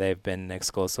after they've been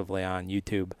exclusively on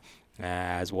YouTube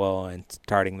as well and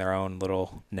starting their own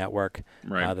little network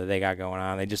that they got going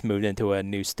on. They just moved into a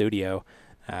new studio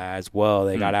as well.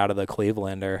 They got out of the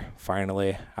Clevelander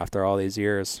finally after all these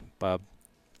years, but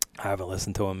I haven't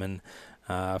listened to them in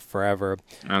forever.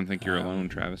 I don't think you're alone,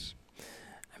 Travis.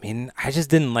 I mean, I just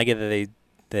didn't like it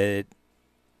that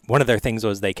one of their things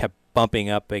was they kept bumping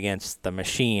up against the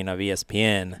machine of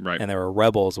ESPN, and they were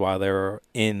rebels while they were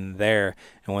in there.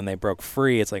 And when they broke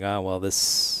free, it's like, oh, well,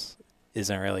 this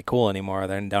isn't really cool anymore.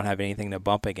 They don't have anything to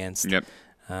bump against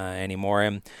anymore.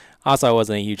 And also, I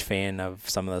wasn't a huge fan of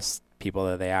some of the people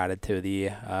that they added to the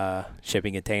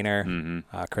shipping container.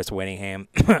 Chris Winningham.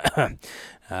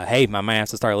 Hey, I might have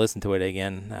to start listening to it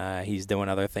again. He's doing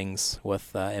other things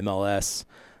with MLS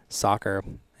soccer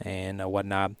and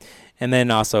whatnot. And then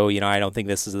also, I don't think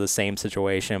this is the same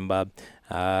situation, but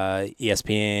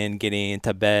ESPN getting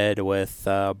into bed with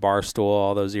Barstool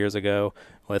all those years ago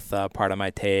with Part of My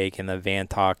Take and the Van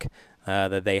Talk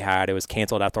that they had. It was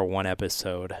canceled after one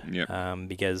episode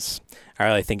because I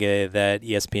really think that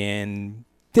ESPN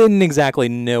didn't exactly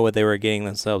know what they were getting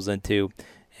themselves into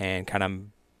and kind of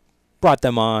brought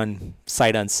them on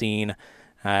sight unseen.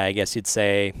 I guess you'd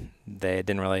say they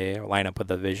didn't really line up with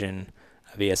the vision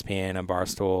of ESPN and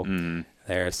Barstool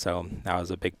there, so that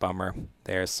was a big bummer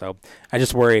there. So I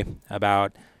just worry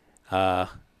about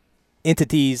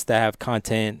entities that have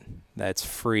content that's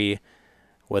free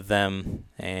with them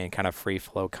and kind of free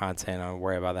flow content. I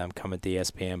worry about them coming to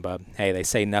ESPN, but hey, they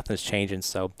say nothing's changing,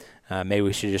 so maybe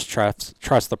we should just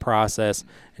trust the process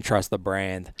and trust the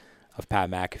brand of Pat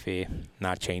McAfee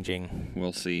not changing.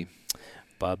 We'll see,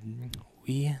 but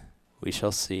we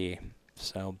shall see.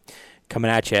 So coming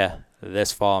at you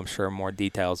this fall, I'm sure more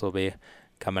details will be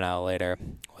coming out later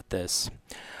with this.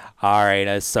 All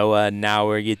right, so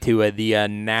now we get to the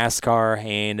NASCAR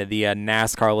and the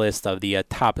NASCAR list of the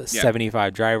top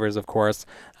 75 drivers, of course.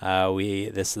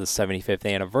 This is the 75th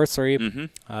anniversary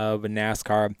of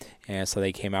NASCAR, and so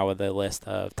they came out with a list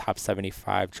of top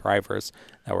 75 drivers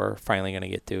that we're finally going to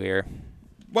get to here.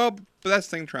 Well, but that's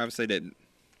the thing, Travis, they didn't.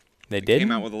 They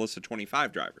came out with a list of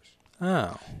 25 drivers.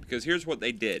 Oh. Because here's what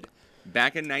they did.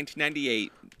 Back in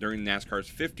 1998, during NASCAR's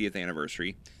 50th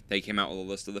anniversary, they came out with a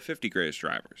list of the 50 greatest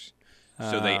drivers.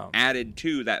 So they added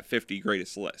to that 50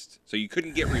 greatest list. So you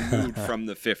couldn't get removed from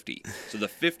the 50. So the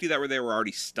 50 that were there were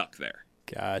already stuck there.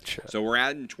 Gotcha. So we're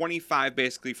adding 25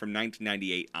 basically from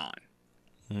 1998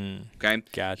 on. Okay?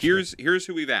 Gotcha. Here's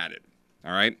who we've added.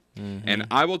 All right? And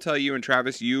I will tell you, and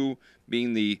Travis, you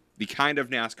being the kind of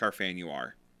NASCAR fan you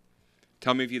are,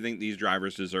 tell me if you think these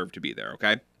drivers deserve to be there,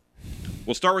 okay?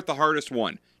 We'll start with the hardest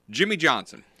one. Jimmy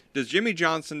Johnson. Does Jimmy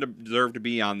Johnson deserve to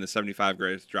be on the 75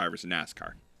 greatest drivers in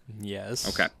NASCAR? Yes.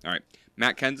 Okay. All right.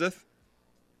 Matt Kenseth.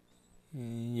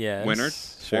 Yes. Winner.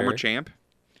 Sure. Former champ.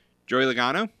 Joey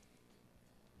Logano.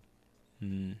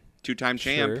 Two-time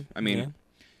champ. Sure. I mean,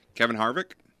 Kevin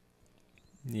Harvick.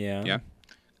 Yeah. Yeah.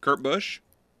 Kurt Busch.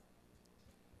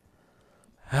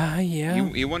 Yeah.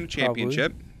 He won a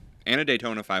championship and a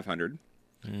Daytona 500.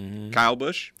 Kyle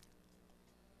Busch.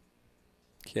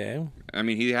 Okay. I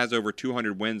mean, he has over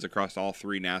 200 wins across all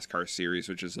three NASCAR series,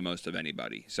 which is the most of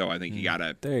anybody. So I think you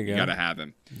gotta have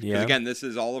him. Because again, this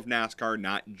is all of NASCAR,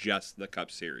 not just the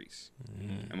Cup Series.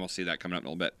 And we'll see that coming up in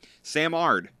a little bit. Sam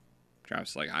Ard,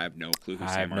 Travis is like, I have no clue who I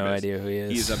Sam have no Art is. idea who he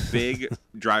is. He's a big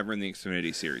driver in the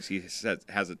Xfinity Series. He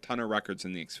has a ton of records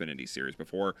in the Xfinity Series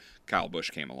before Kyle Busch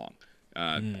came along.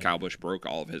 Kyle Busch broke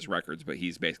all of his records, but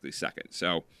he's basically second.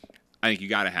 So I think you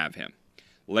got to have him.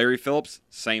 Larry Phillips,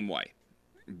 same way.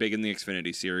 Big in the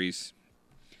Xfinity Series.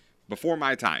 Before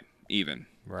my time, even.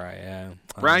 Right, yeah.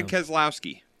 Brad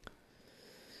Keselowski.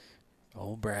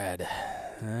 Oh, Brad.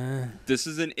 This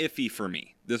is an iffy for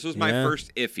me. This was my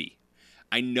first iffy.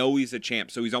 I know he's a champ,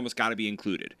 so he's almost got to be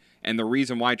included. And the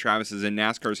reason why, Travis, is in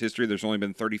NASCAR's history, there's only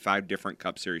been 35 different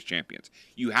Cup Series champions.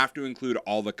 You have to include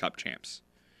all the Cup champs.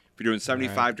 If you're doing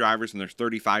 75 drivers and there's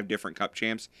 35 different Cup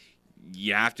champs,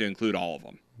 you have to include all of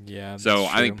them. Yeah. So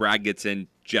I think Brad gets in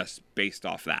just based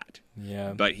off that.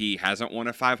 Yeah. But he hasn't won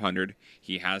a 500.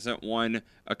 He hasn't won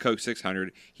a Coke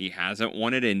 600. He hasn't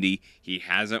won at Indy. He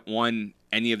hasn't won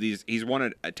any of these. He's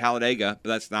won at Talladega, but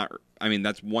that's not. I mean,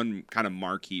 that's one kind of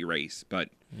marquee race. But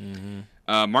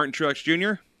Martin Truex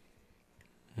Jr.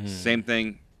 Same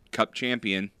thing, Cup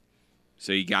champion.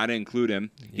 So you got to include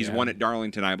him. He's won at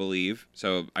Darlington, I believe.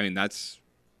 So I mean, that's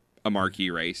a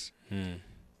marquee race.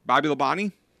 Bobby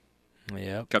Labonte.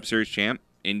 Yep. Cup Series champ.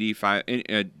 Indy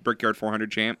Brickyard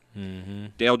 400 champ.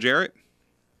 Dale Jarrett.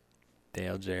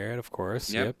 Dale Jarrett, of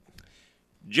course. Yep.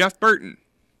 Jeff Burton.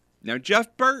 Now,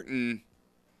 Jeff Burton,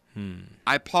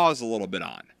 I pause a little bit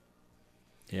on.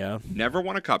 Yeah. Never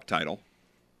won a Cup title.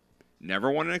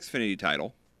 Never won an Xfinity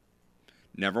title.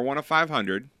 Never won a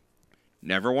 500.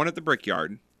 Never won at the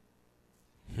Brickyard.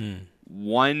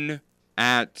 Won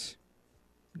at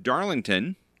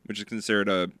Darlington, which is considered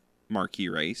a marquee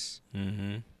race.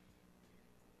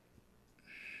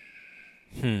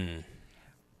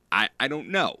 I don't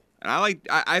know. And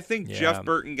I think Jeff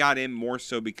Burton got in more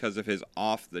so because of his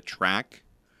off the track.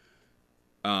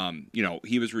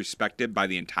 He was respected by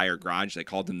the entire garage. They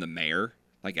called him the mayor.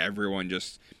 Like everyone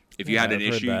just, if you had an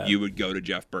issue, you would go to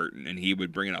Jeff Burton and he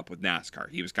would bring it up with NASCAR.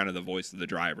 He was kind of the voice of the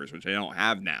drivers, which they don't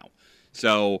have now.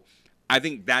 So I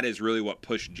think that is really what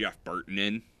pushed Jeff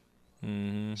Burton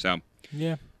in. So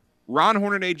yeah. Ron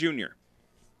Hornaday Jr.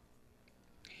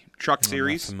 Truck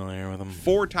Series. I'm not familiar with him.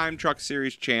 4-time Truck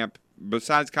Series champ.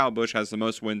 Besides Kyle Busch, has the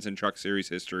most wins in Truck Series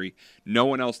history. No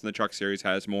one else in the Truck Series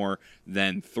has more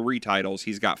than 3 titles.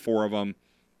 He's got 4 of them.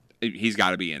 He's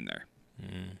got to be in there.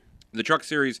 The Truck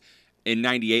Series in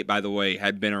 98, by the way,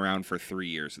 had been around for 3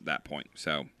 years at that point.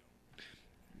 So,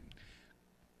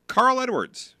 Carl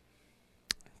Edwards.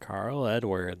 Carl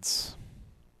Edwards.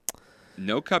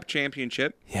 No Cup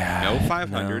championship. Yeah. No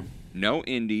 500. No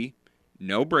Indy.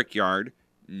 No Brickyard.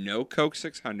 No Coke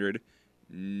 600.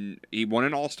 He won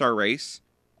an all-star race.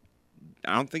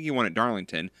 I don't think he won at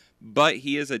Darlington, but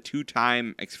he is a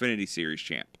 2-time Xfinity Series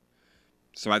champ.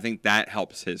 So I think that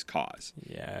helps his cause.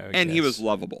 Yeah. And he was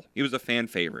lovable. He was a fan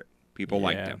favorite. People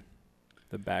liked him.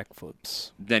 The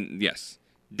backflips. Yes.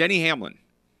 Denny Hamlin.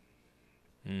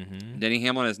 Denny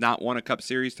Hamlin has not won a Cup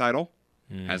Series title.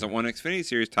 Hasn't won an Xfinity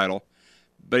Series title,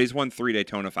 but he's won 3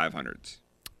 Daytona 500s.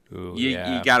 Ooh, you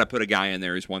got to put a guy in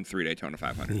there who's won 3 Daytona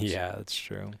 500s. Yeah, that's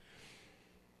true.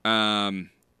 I'm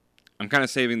kind of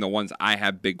saving the ones I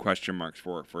have big question marks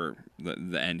for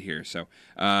the end here. So,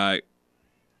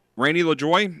 Randy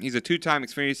LaJoie, he's a 2-time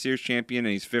Xfinity Series champion,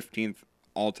 and he's 15th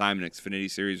all-time in Xfinity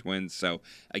Series wins. So,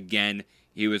 again,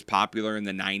 he was popular in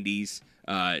the 90s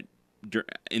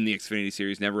in the Xfinity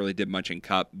Series. Never really did much in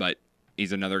Cup, but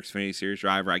he's another Xfinity Series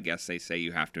driver. I guess they say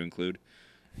you have to include.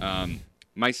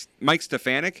 Mike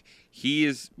Stefanik,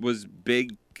 he was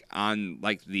big on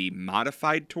like the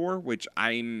modified tour, which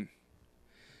I'm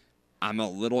a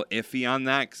little iffy on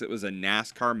that because it was a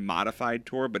NASCAR modified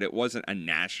tour, but it wasn't a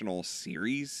national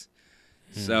series.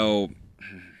 So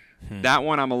that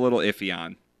one I'm a little iffy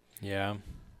on. Yeah.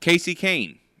 Casey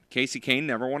Kane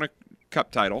never won a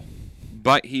Cup title,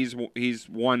 but he's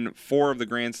won 4 of the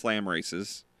Grand Slam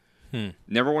races.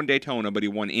 Never won Daytona, but he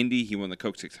won Indy. He won the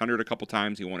Coke 600 a couple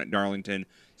times. He won at Darlington.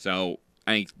 So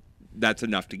I think that's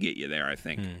enough to get you there, I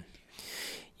think.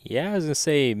 Yeah, I was going to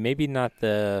say maybe not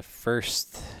the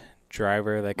first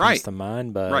driver that comes to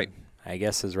mind, but I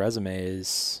guess his resume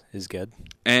is good.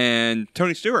 And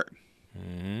Tony Stewart.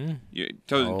 Tony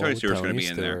Stewart's going to be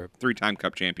in there. 3-time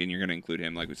Cup champion. You're going to include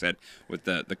him, like we said, with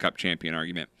the Cup champion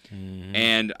argument.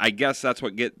 And I guess that's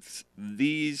what gets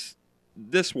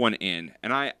this one in.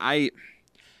 And I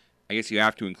guess you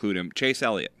have to include him. Chase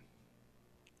Elliott.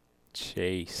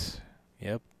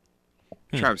 Yep.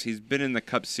 Travis, he's been in the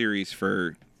Cup Series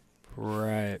for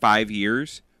 5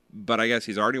 years, but I guess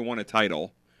he's already won a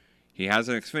title. He has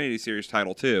an Xfinity Series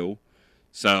title too.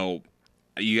 So,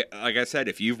 like I said,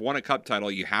 if you've won a Cup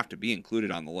title, you have to be included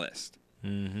on the list.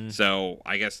 So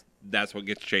I guess that's what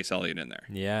gets Chase Elliott in there.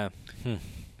 Yeah.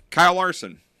 Kyle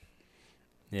Larson.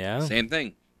 Yeah. Same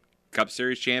thing. Cup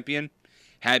Series champion.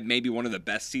 Had maybe one of the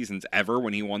best seasons ever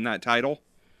when he won that title.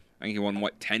 I think he won,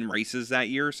 10 races that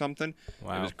year or something?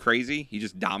 Wow. It was crazy. He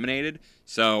just dominated.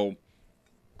 So,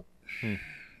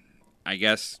 I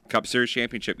guess Cup Series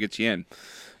championship gets you in.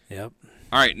 Yep.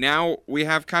 All right, now we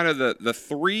have kind of the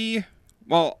three.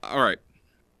 Well, all right.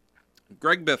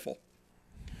 Greg Biffle.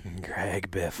 Greg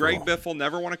Biffle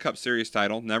never won a Cup Series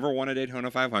title, never won a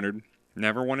Daytona 500,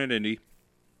 never won at Indy.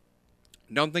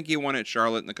 Don't think he won at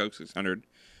Charlotte in the Coke 600.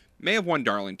 May have won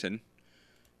Darlington,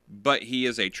 but he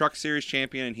is a Truck Series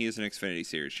champion and he is an Xfinity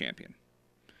Series champion.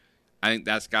 I think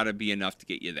that's got to be enough to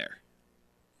get you there.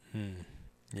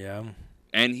 Yeah.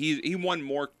 And he won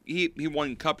more. He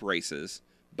won Cup races,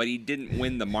 but he didn't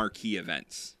win the marquee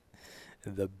events.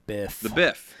 The Biff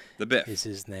is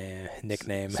his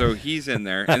nickname. So he's in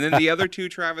there. And then the other two,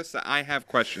 Travis, that I have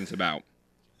questions about.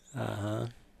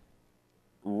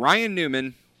 Ryan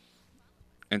Newman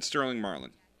and Sterling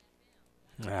Marlin.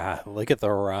 Look at the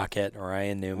Rocket,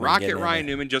 Ryan Newman. Ryan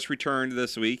Newman just returned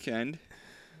this weekend,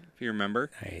 if you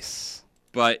remember. Nice.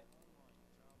 But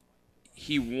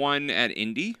he won at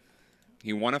Indy.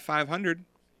 He won a 500.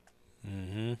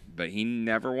 But he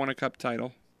never won a Cup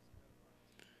title.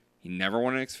 He never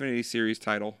won an Xfinity Series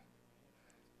title.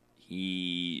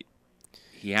 He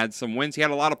had some wins. He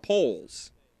had a lot of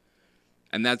poles.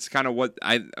 And that's kind of what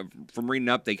from reading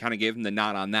up, they kind of gave him the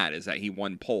nod on that, is that he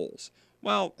won poles.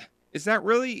 Well, is that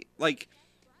really,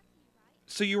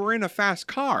 so you were in a fast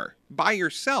car by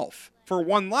yourself for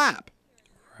one lap?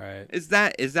 Right. Is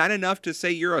that enough to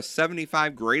say you're a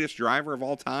 75 greatest driver of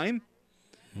all time?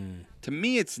 To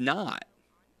me, it's not.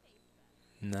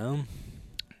 No.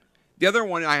 The other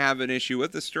one I have an issue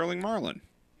with is Sterling Marlin.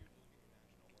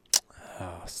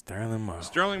 Oh, Sterling Marlin.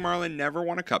 Sterling Marlin never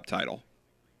won a Cup title.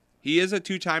 He is a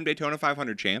 2-time Daytona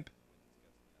 500 champ.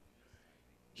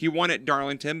 He won at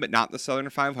Darlington, but not the Southern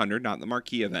 500, not the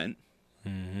marquee event.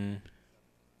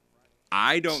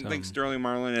 I don't think Sterling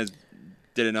Marlin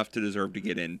did enough to deserve to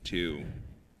get into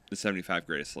the 75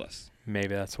 greatest list.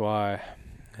 Maybe that's why.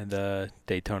 The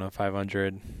Daytona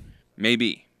 500.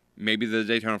 Maybe the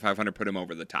Daytona 500 put him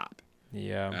over the top.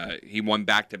 Yeah. He won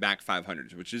back-to-back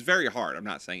 500s, which is very hard. I'm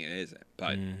not saying it isn't.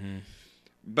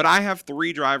 But I have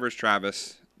three drivers,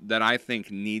 Travis, that I think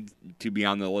need to be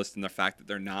on the list, and the fact that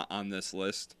they're not on this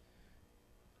list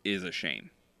is a shame.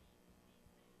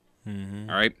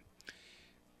 All right?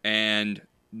 And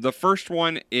the first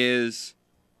one is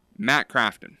Matt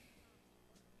Crafton.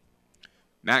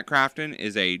 Matt Crafton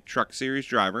is a Truck Series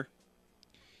driver.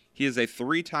 He is a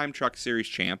 3-time Truck Series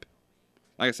champ.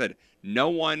 Like I said, no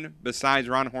one besides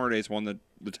Ron Hornaday won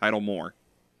the title more.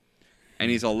 And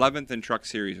he's 11th in Truck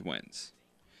Series wins.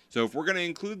 So if we're going to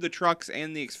include the Trucks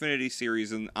and the Xfinity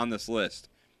Series on this list,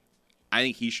 I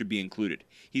think he should be included.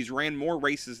 He's ran more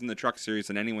races in the Truck Series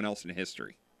than anyone else in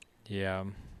history. Yeah.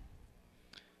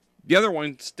 The other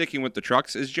one, sticking with the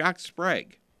Trucks, is Jack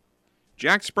Sprague.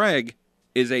 Jack Sprague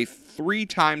is a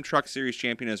 3-time Truck Series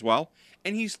champion as well,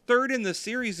 and he's 3rd in the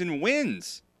series in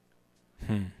wins.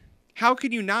 How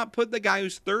can you not put the guy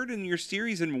who's 3rd in your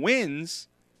series in wins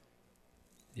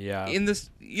in this?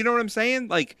 You know what I'm saying?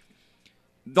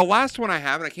 The last one I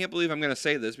have, and I can't believe I'm going to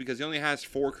say this because he only has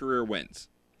 4 career wins.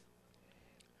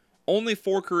 Only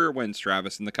 4 career wins,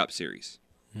 Travis, in the Cup Series.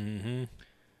 And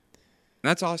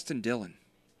that's Austin Dillon.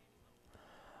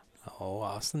 Oh,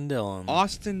 Austin Dillon.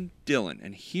 Austin Dillon.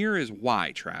 And here is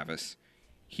why, Travis.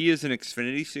 He is an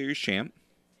Xfinity Series champ.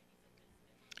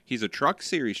 He's a Truck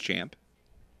Series champ.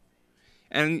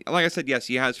 And like I said, yes,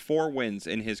 he has 4 wins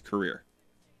in his career.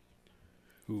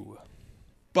 Ooh.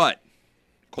 But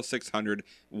 600,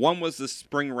 one was the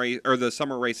spring race or the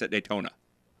summer race at Daytona.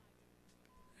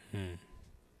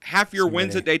 Half your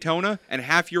wins at Daytona and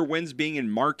half your wins being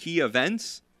in marquee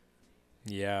events.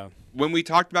 Yeah. When we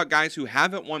talked about guys who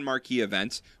haven't won marquee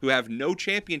events, who have no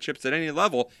championships at any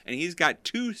level, and he's got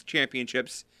 2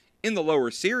 championships in the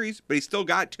lower series, but he's still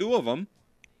got 2 of them.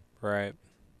 Right.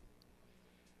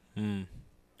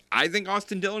 I think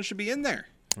Austin Dillon should be in there.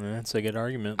 That's a good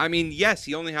argument. I mean, yes,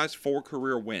 he only has 4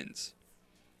 career wins.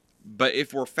 But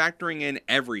if we're factoring in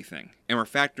everything, and we're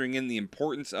factoring in the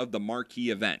importance of the marquee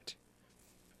event,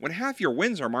 when half your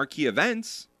wins are marquee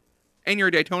events, and you're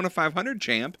a Daytona 500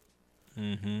 champ,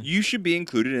 you should be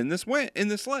included in this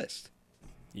list.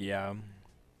 Yeah.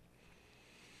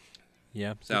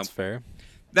 Yeah, so that's fair.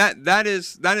 That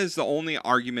is the only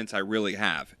arguments I really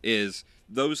have, is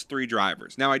those 3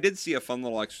 drivers. Now, I did see a fun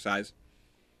little exercise.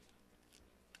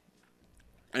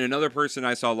 And another person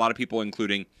I saw a lot of people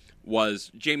including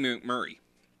was Jamie McMurray.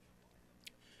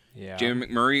 Yeah. Jamie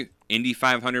McMurray, Indy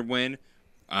 500 win,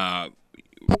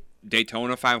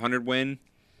 Daytona 500 win.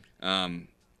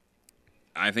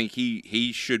 I think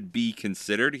he should be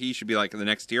considered. He should be like in the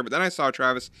next tier. But then I saw,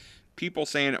 Travis, people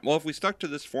saying, well, if we stuck to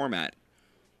this format,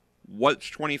 what's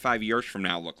 25 years from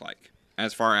now look like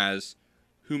as far as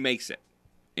who makes it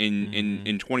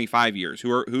in 25 years?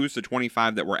 Who's the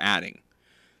 25 that we're adding?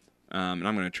 And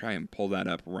I'm going to try and pull that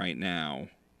up right now,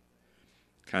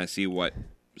 kind of see what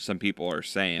some people are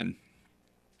saying.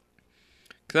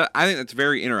 'Cause I think that's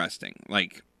very interesting.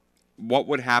 Like, what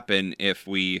would happen if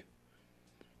we,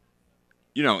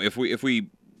 if we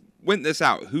went this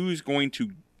out? Who's going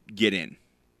to get in?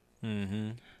 Mm-hmm.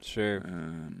 Sure.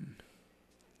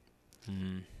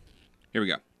 Here we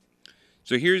go.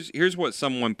 So here's what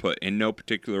someone put in no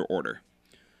particular order,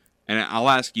 and I'll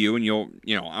ask you, and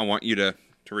I want you to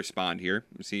respond here.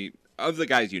 Let's see, of the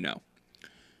guys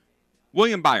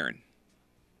William Byron.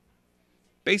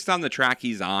 Based on the track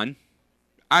he's on,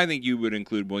 I think you would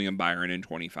include William Byron in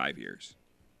 25 years.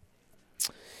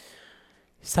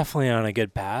 He's definitely on a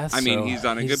good path. I mean, he's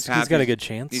on a good path. He's got a good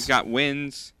chance. He's got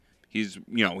wins. He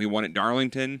won at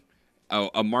Darlington.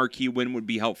 A marquee win would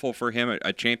be helpful for him.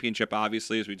 A championship,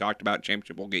 obviously, as we talked about,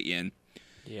 championship will get you in.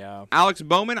 Yeah. Alex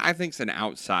Bowman, I think, is an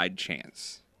outside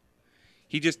chance.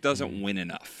 He just doesn't win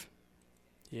enough.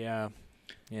 Yeah.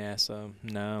 Yeah, so,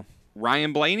 no.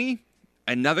 Ryan Blaney,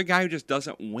 another guy who just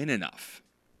doesn't win enough.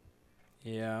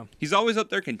 Yeah. He's always up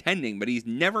there contending, but he's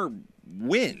never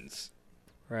wins.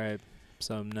 Right.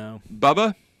 So, no.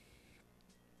 Bubba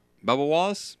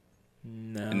Wallace,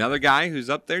 no. Another guy who's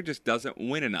up there just doesn't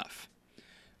win enough.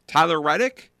 Tyler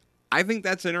Reddick, I think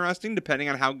that's interesting, depending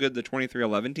on how good the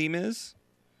 23-11 team is.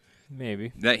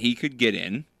 Maybe. That he could get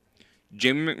in.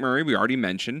 Jamie McMurray, we already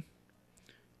mentioned.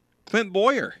 Clint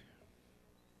Boyer.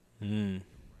 I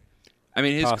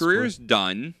mean, his career's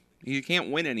done. He can't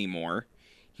win anymore.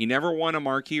 He never won a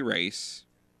marquee race.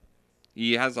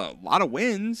 He has a lot of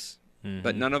wins,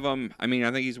 but none of them. I mean,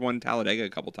 I think he's won Talladega a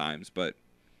couple times, but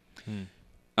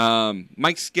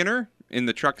Mike Skinner in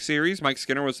the Truck Series. Mike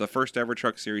Skinner was the first ever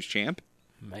Truck Series champ.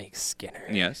 Mike Skinner.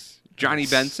 Yes. Johnny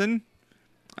Benson.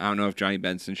 I don't know if Johnny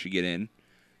Benson should get in.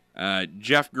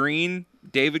 Jeff Green,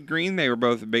 David Green. They were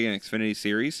both big in Xfinity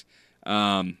Series.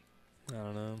 I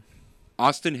don't know.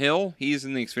 Austin Hill, he's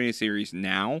in the Xfinity Series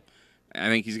now. I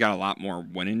think he's got a lot more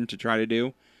winning to try to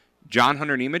do. John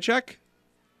Hunter Nemechek.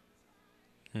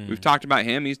 We've talked about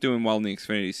him. He's doing well in the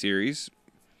Xfinity Series.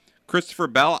 Christopher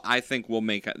Bell, I think, will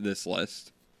make this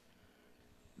list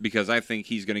because I think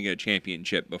he's going to get a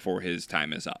championship before his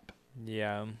time is up.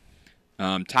 Yeah.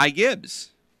 Ty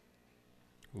Gibbs.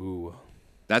 Ooh.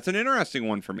 That's an interesting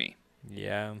one for me.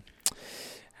 Yeah.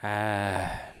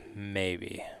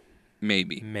 Maybe.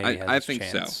 I think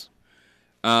so.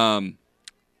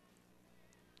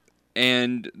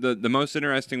 And the most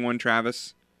interesting one,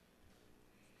 Travis,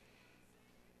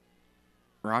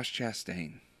 Ross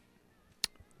Chastain.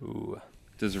 Ooh.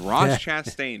 Does Ross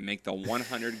Chastain make the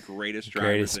 100 greatest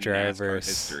drivers in NASCAR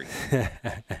history?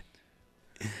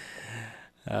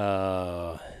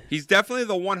 He's definitely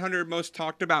the 100 most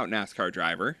talked about NASCAR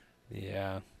driver.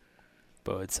 Yeah.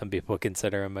 But some people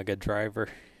consider him a good driver.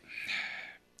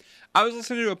 I was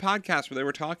listening to a podcast where they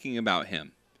were talking about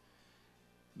him.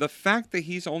 The fact that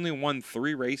he's only won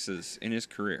 3 races in his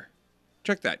career.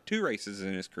 Check that. 2 races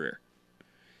in his career.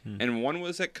 And one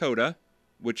was at COTA,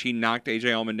 which he knocked A.J.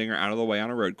 Allmendinger out of the way on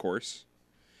a road course.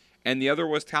 And the other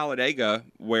was Talladega,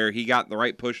 where he got the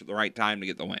right push at the right time to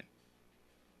get the win.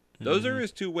 Those are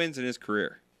his 2 wins in his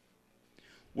career.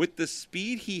 With the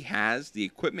speed he has, the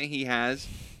equipment he has,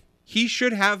 he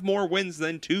should have more wins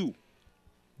than 2.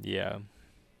 Yeah.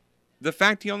 The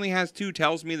fact he only has 2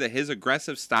 tells me that his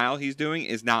aggressive style he's doing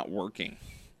is not working.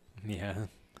 Yeah.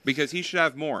 Because he should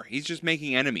have more. He's just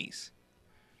making enemies.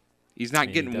 He's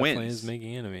not getting wins. He definitely is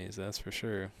making enemies, that's for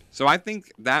sure. So I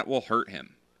think that will hurt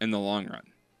him in the long run.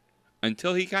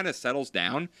 Until he kind of settles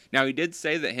down. Now, he did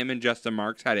say that him and Justin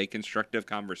Marks had a constructive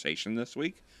conversation this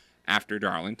week after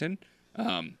Darlington,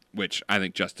 which I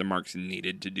think Justin Marks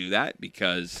needed to do that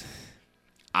because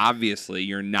obviously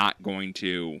you're not going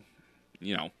to,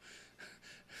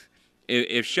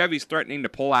 if Chevy's threatening to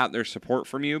pull out their support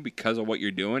from you because of what you're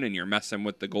doing and you're messing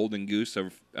with the golden goose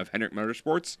of Hendrick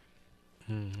Motorsports,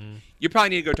 you probably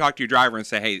need to go talk to your driver and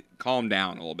say, hey, calm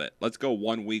down a little bit. Let's go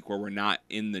 1 week where we're not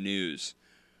in the news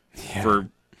for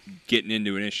getting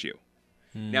into an issue.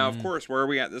 Now, of course, where are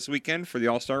we at this weekend for the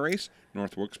All-Star race?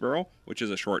 North Wilkesboro, which is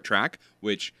a short track,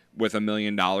 which with $1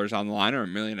 million on the line, or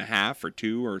 $1.5 million, or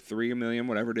 $2 or $3 million,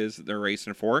 whatever it is that they're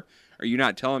racing for. Are you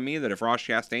not telling me that if Ross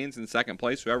Chastain's in second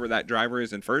place, whoever that driver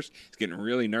is in first is getting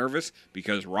really nervous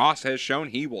because Ross has shown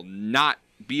he will not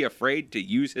be afraid to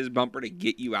use his bumper to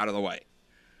get you out of the way?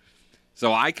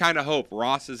 So I kind of hope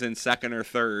Ross is in second or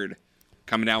third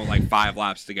coming down with like 5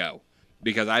 laps to go,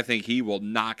 because I think he will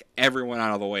knock everyone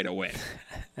out of the way to win.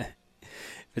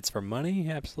 If it's for money,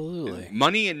 absolutely.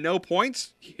 Money and no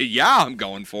points? Yeah, I'm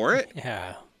going for it.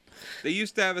 Yeah. They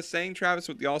used to have a saying, Travis,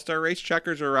 with the All-Star race,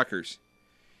 checkers or wreckers.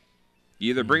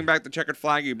 You either bring back the checkered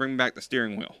flag or you bring back the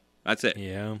steering wheel. That's it.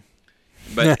 Yeah.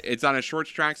 But it's on a short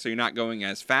track, so you're not going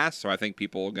as fast, so I think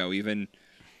people will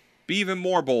be even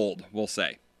more bold, we'll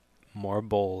say. More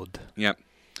bold. Yep.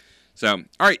 So,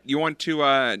 all right, you want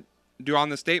to do On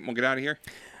This Date and we'll get out of here?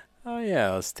 Oh,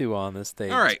 yeah, let's do On This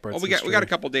Date. All right, well, we got a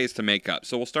couple days to make up,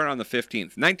 so we'll start on the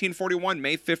 15th. 1941,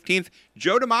 May 15th,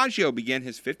 Joe DiMaggio began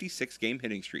his 56-game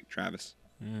hitting streak, Travis.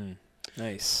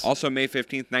 Nice. Also, May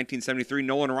 15th, 1973,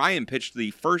 Nolan Ryan pitched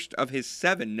the first of his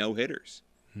 7 no-hitters.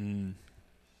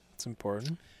 That's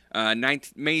important.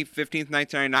 May 15th,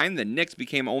 1999, the Knicks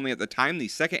became only at the time the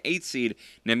second 8th seed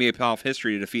in NBA playoff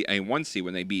history to defeat a 1 seed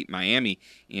when they beat Miami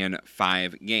in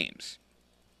 5 games.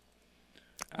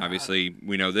 Obviously,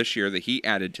 we know this year that he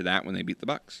added to that when they beat the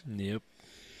Bucks. Yep.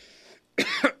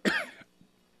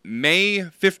 May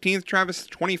 15th, Travis,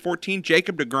 2014,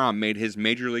 Jacob deGrom made his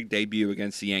Major League debut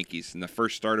against the Yankees in the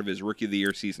first start of his Rookie of the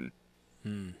Year season.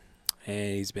 And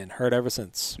he's been hurt ever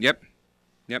since. Yep.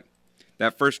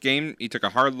 That first game, he took a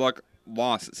hard luck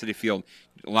loss at Citi Field.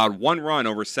 Allowed 1 run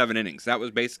over 7 innings. That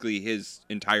was basically his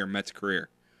entire Mets career.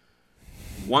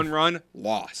 1 run,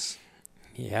 loss.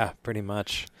 Yeah, pretty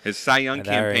much. His Cy Young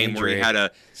campaign where he had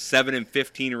a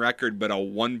 7-15 record but a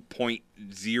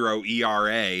 1.0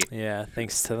 ERA. Yeah,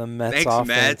 thanks to the Mets Thanks, offense.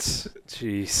 Mets.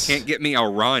 Jeez. Can't get me a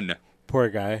run. Poor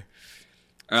guy.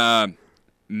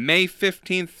 May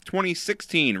 15th,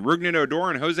 2016, Rougned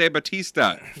Odor and Jose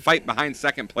Bautista fight behind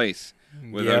second place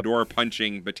with Odor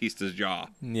punching Batista's jaw.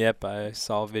 Yep, I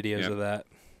saw videos of that.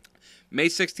 May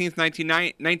 16th,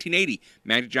 1980,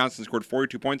 Magic Johnson scored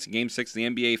 42 points in Game 6 of the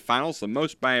NBA Finals, the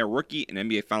most by a rookie in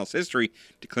NBA Finals history,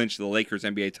 to clinch the Lakers'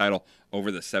 NBA title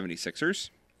over the 76ers.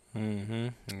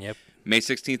 Yep. May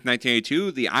 16th,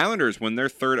 1982, the Islanders win their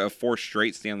 3rd of 4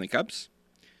 straight Stanley Cups.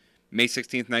 May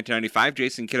 16th, 1995,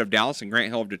 Jason Kidd of Dallas and Grant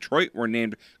Hill of Detroit were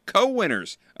named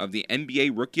co-winners of the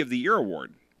NBA Rookie of the Year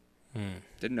award.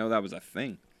 Didn't know that was a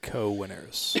thing.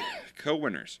 Co-winners.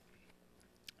 Co-winners.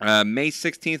 May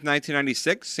 16th,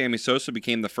 1996, Sammy Sosa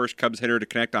became the first Cubs hitter to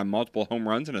connect on multiple home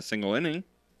runs in a single inning.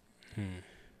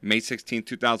 May 16th,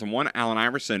 2001, Allen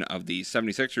Iverson of the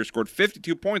 76ers scored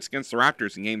 52 points against the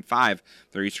Raptors in Game 5 of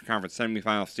their Eastern Conference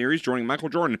semifinal series, joining Michael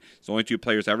Jordan as the only 2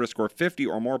 players ever to score 50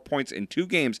 or more points in 2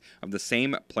 games of the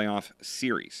same playoff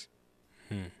series.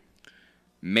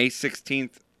 May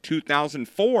 16th,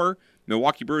 2004,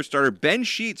 Milwaukee Brewers starter Ben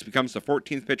Sheets becomes the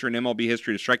 14th pitcher in MLB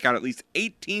history to strike out at least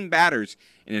 18 batters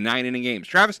in a 9-inning game.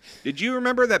 Travis, did you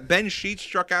remember that Ben Sheets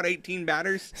struck out 18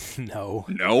 batters? No.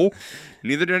 No?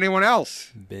 Neither did anyone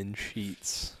else. Ben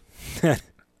Sheets.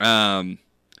 May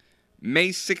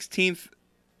 16th,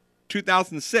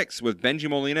 2006, with Benji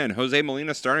Molina and Jose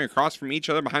Molina starting across from each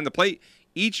other behind the plate,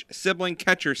 each sibling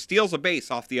a steals a base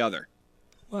off the other.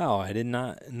 Wow, I did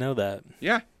not know that.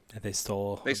 Yeah. That they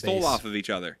stole off of each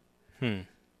other.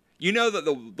 You know that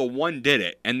the one did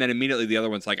it, and then immediately the other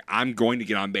one's like, I'm going to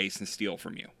get on base and steal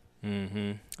from you.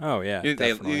 Oh, yeah, You think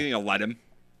definitely. they'll let him?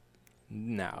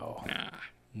 No.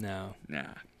 Nah.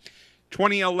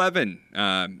 2011,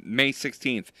 May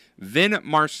 16th, Vin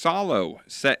Marsallo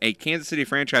set a Kansas City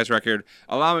franchise record,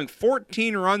 allowing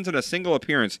 14 runs in a single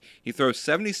appearance. He throws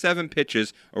 77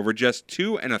 pitches over just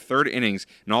 2 1/3 innings,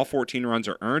 and all 14 runs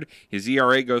are earned. His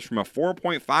ERA goes from a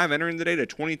 4.5 entering the day to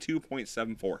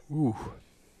 22.74. Ooh.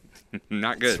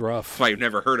 Not good. That's rough. That's why you've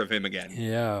never heard of him again.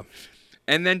 Yeah.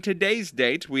 And then today's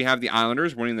date, we have the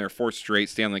Islanders winning their 4th straight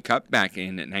Stanley Cup back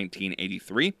in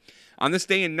 1983. On this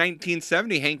day in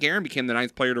 1970, Hank Aaron became the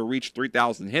 9th player to reach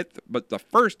 3,000 hits, but the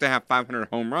first to have 500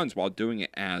 home runs while doing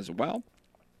it as well.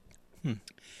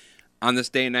 On this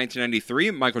day in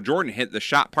 1993, Michael Jordan hit the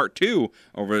shot part 2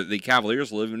 over the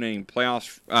Cavaliers, eliminating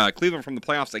Cleveland from the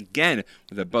playoffs again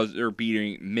with a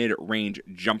buzzer-beating mid-range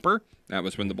jumper. That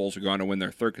was when the Bulls would go on to win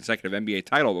their 3rd consecutive NBA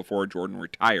title before Jordan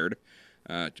retired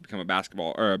to become a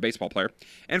baseball player.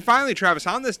 And finally, Travis,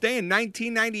 on this day in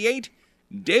 1998,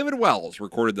 David Wells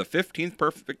recorded the 15th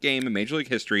perfect game in Major League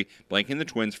history, blanking the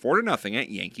Twins 4-0 at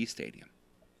Yankee Stadium.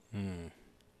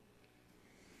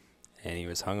 And he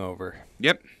was hungover.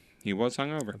 Yep, he was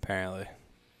hungover. Apparently.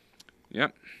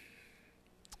 Yep.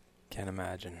 Can't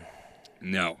imagine.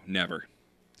 No, never.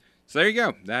 So there you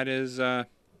go. That is,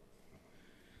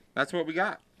 that's what we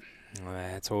got.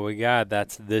 That's what we got.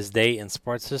 That's this date in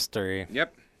sports history.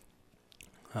 Yep.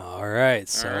 All right.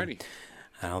 So Alrighty.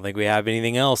 I don't think we have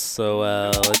anything else. So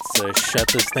let's shut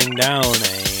this thing down,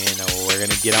 and we're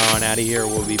gonna get on out of here.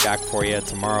 We'll be back for you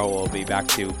tomorrow. We'll be back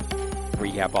to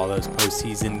recap all those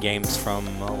postseason games from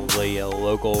the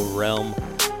local realm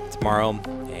tomorrow,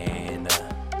 and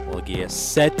we'll get you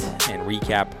set and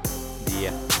recap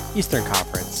the Eastern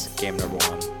Conference game number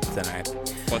 1 tonight.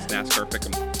 Plus NASCAR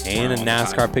pick'em. And a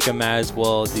NASCAR pick'em as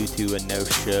well, due to a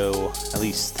no-show, at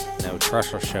least no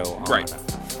Trussell show on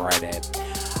Friday.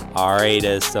 All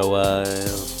right, so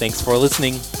thanks for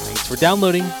listening. Thanks for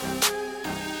downloading.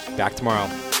 Back tomorrow.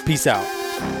 Peace out.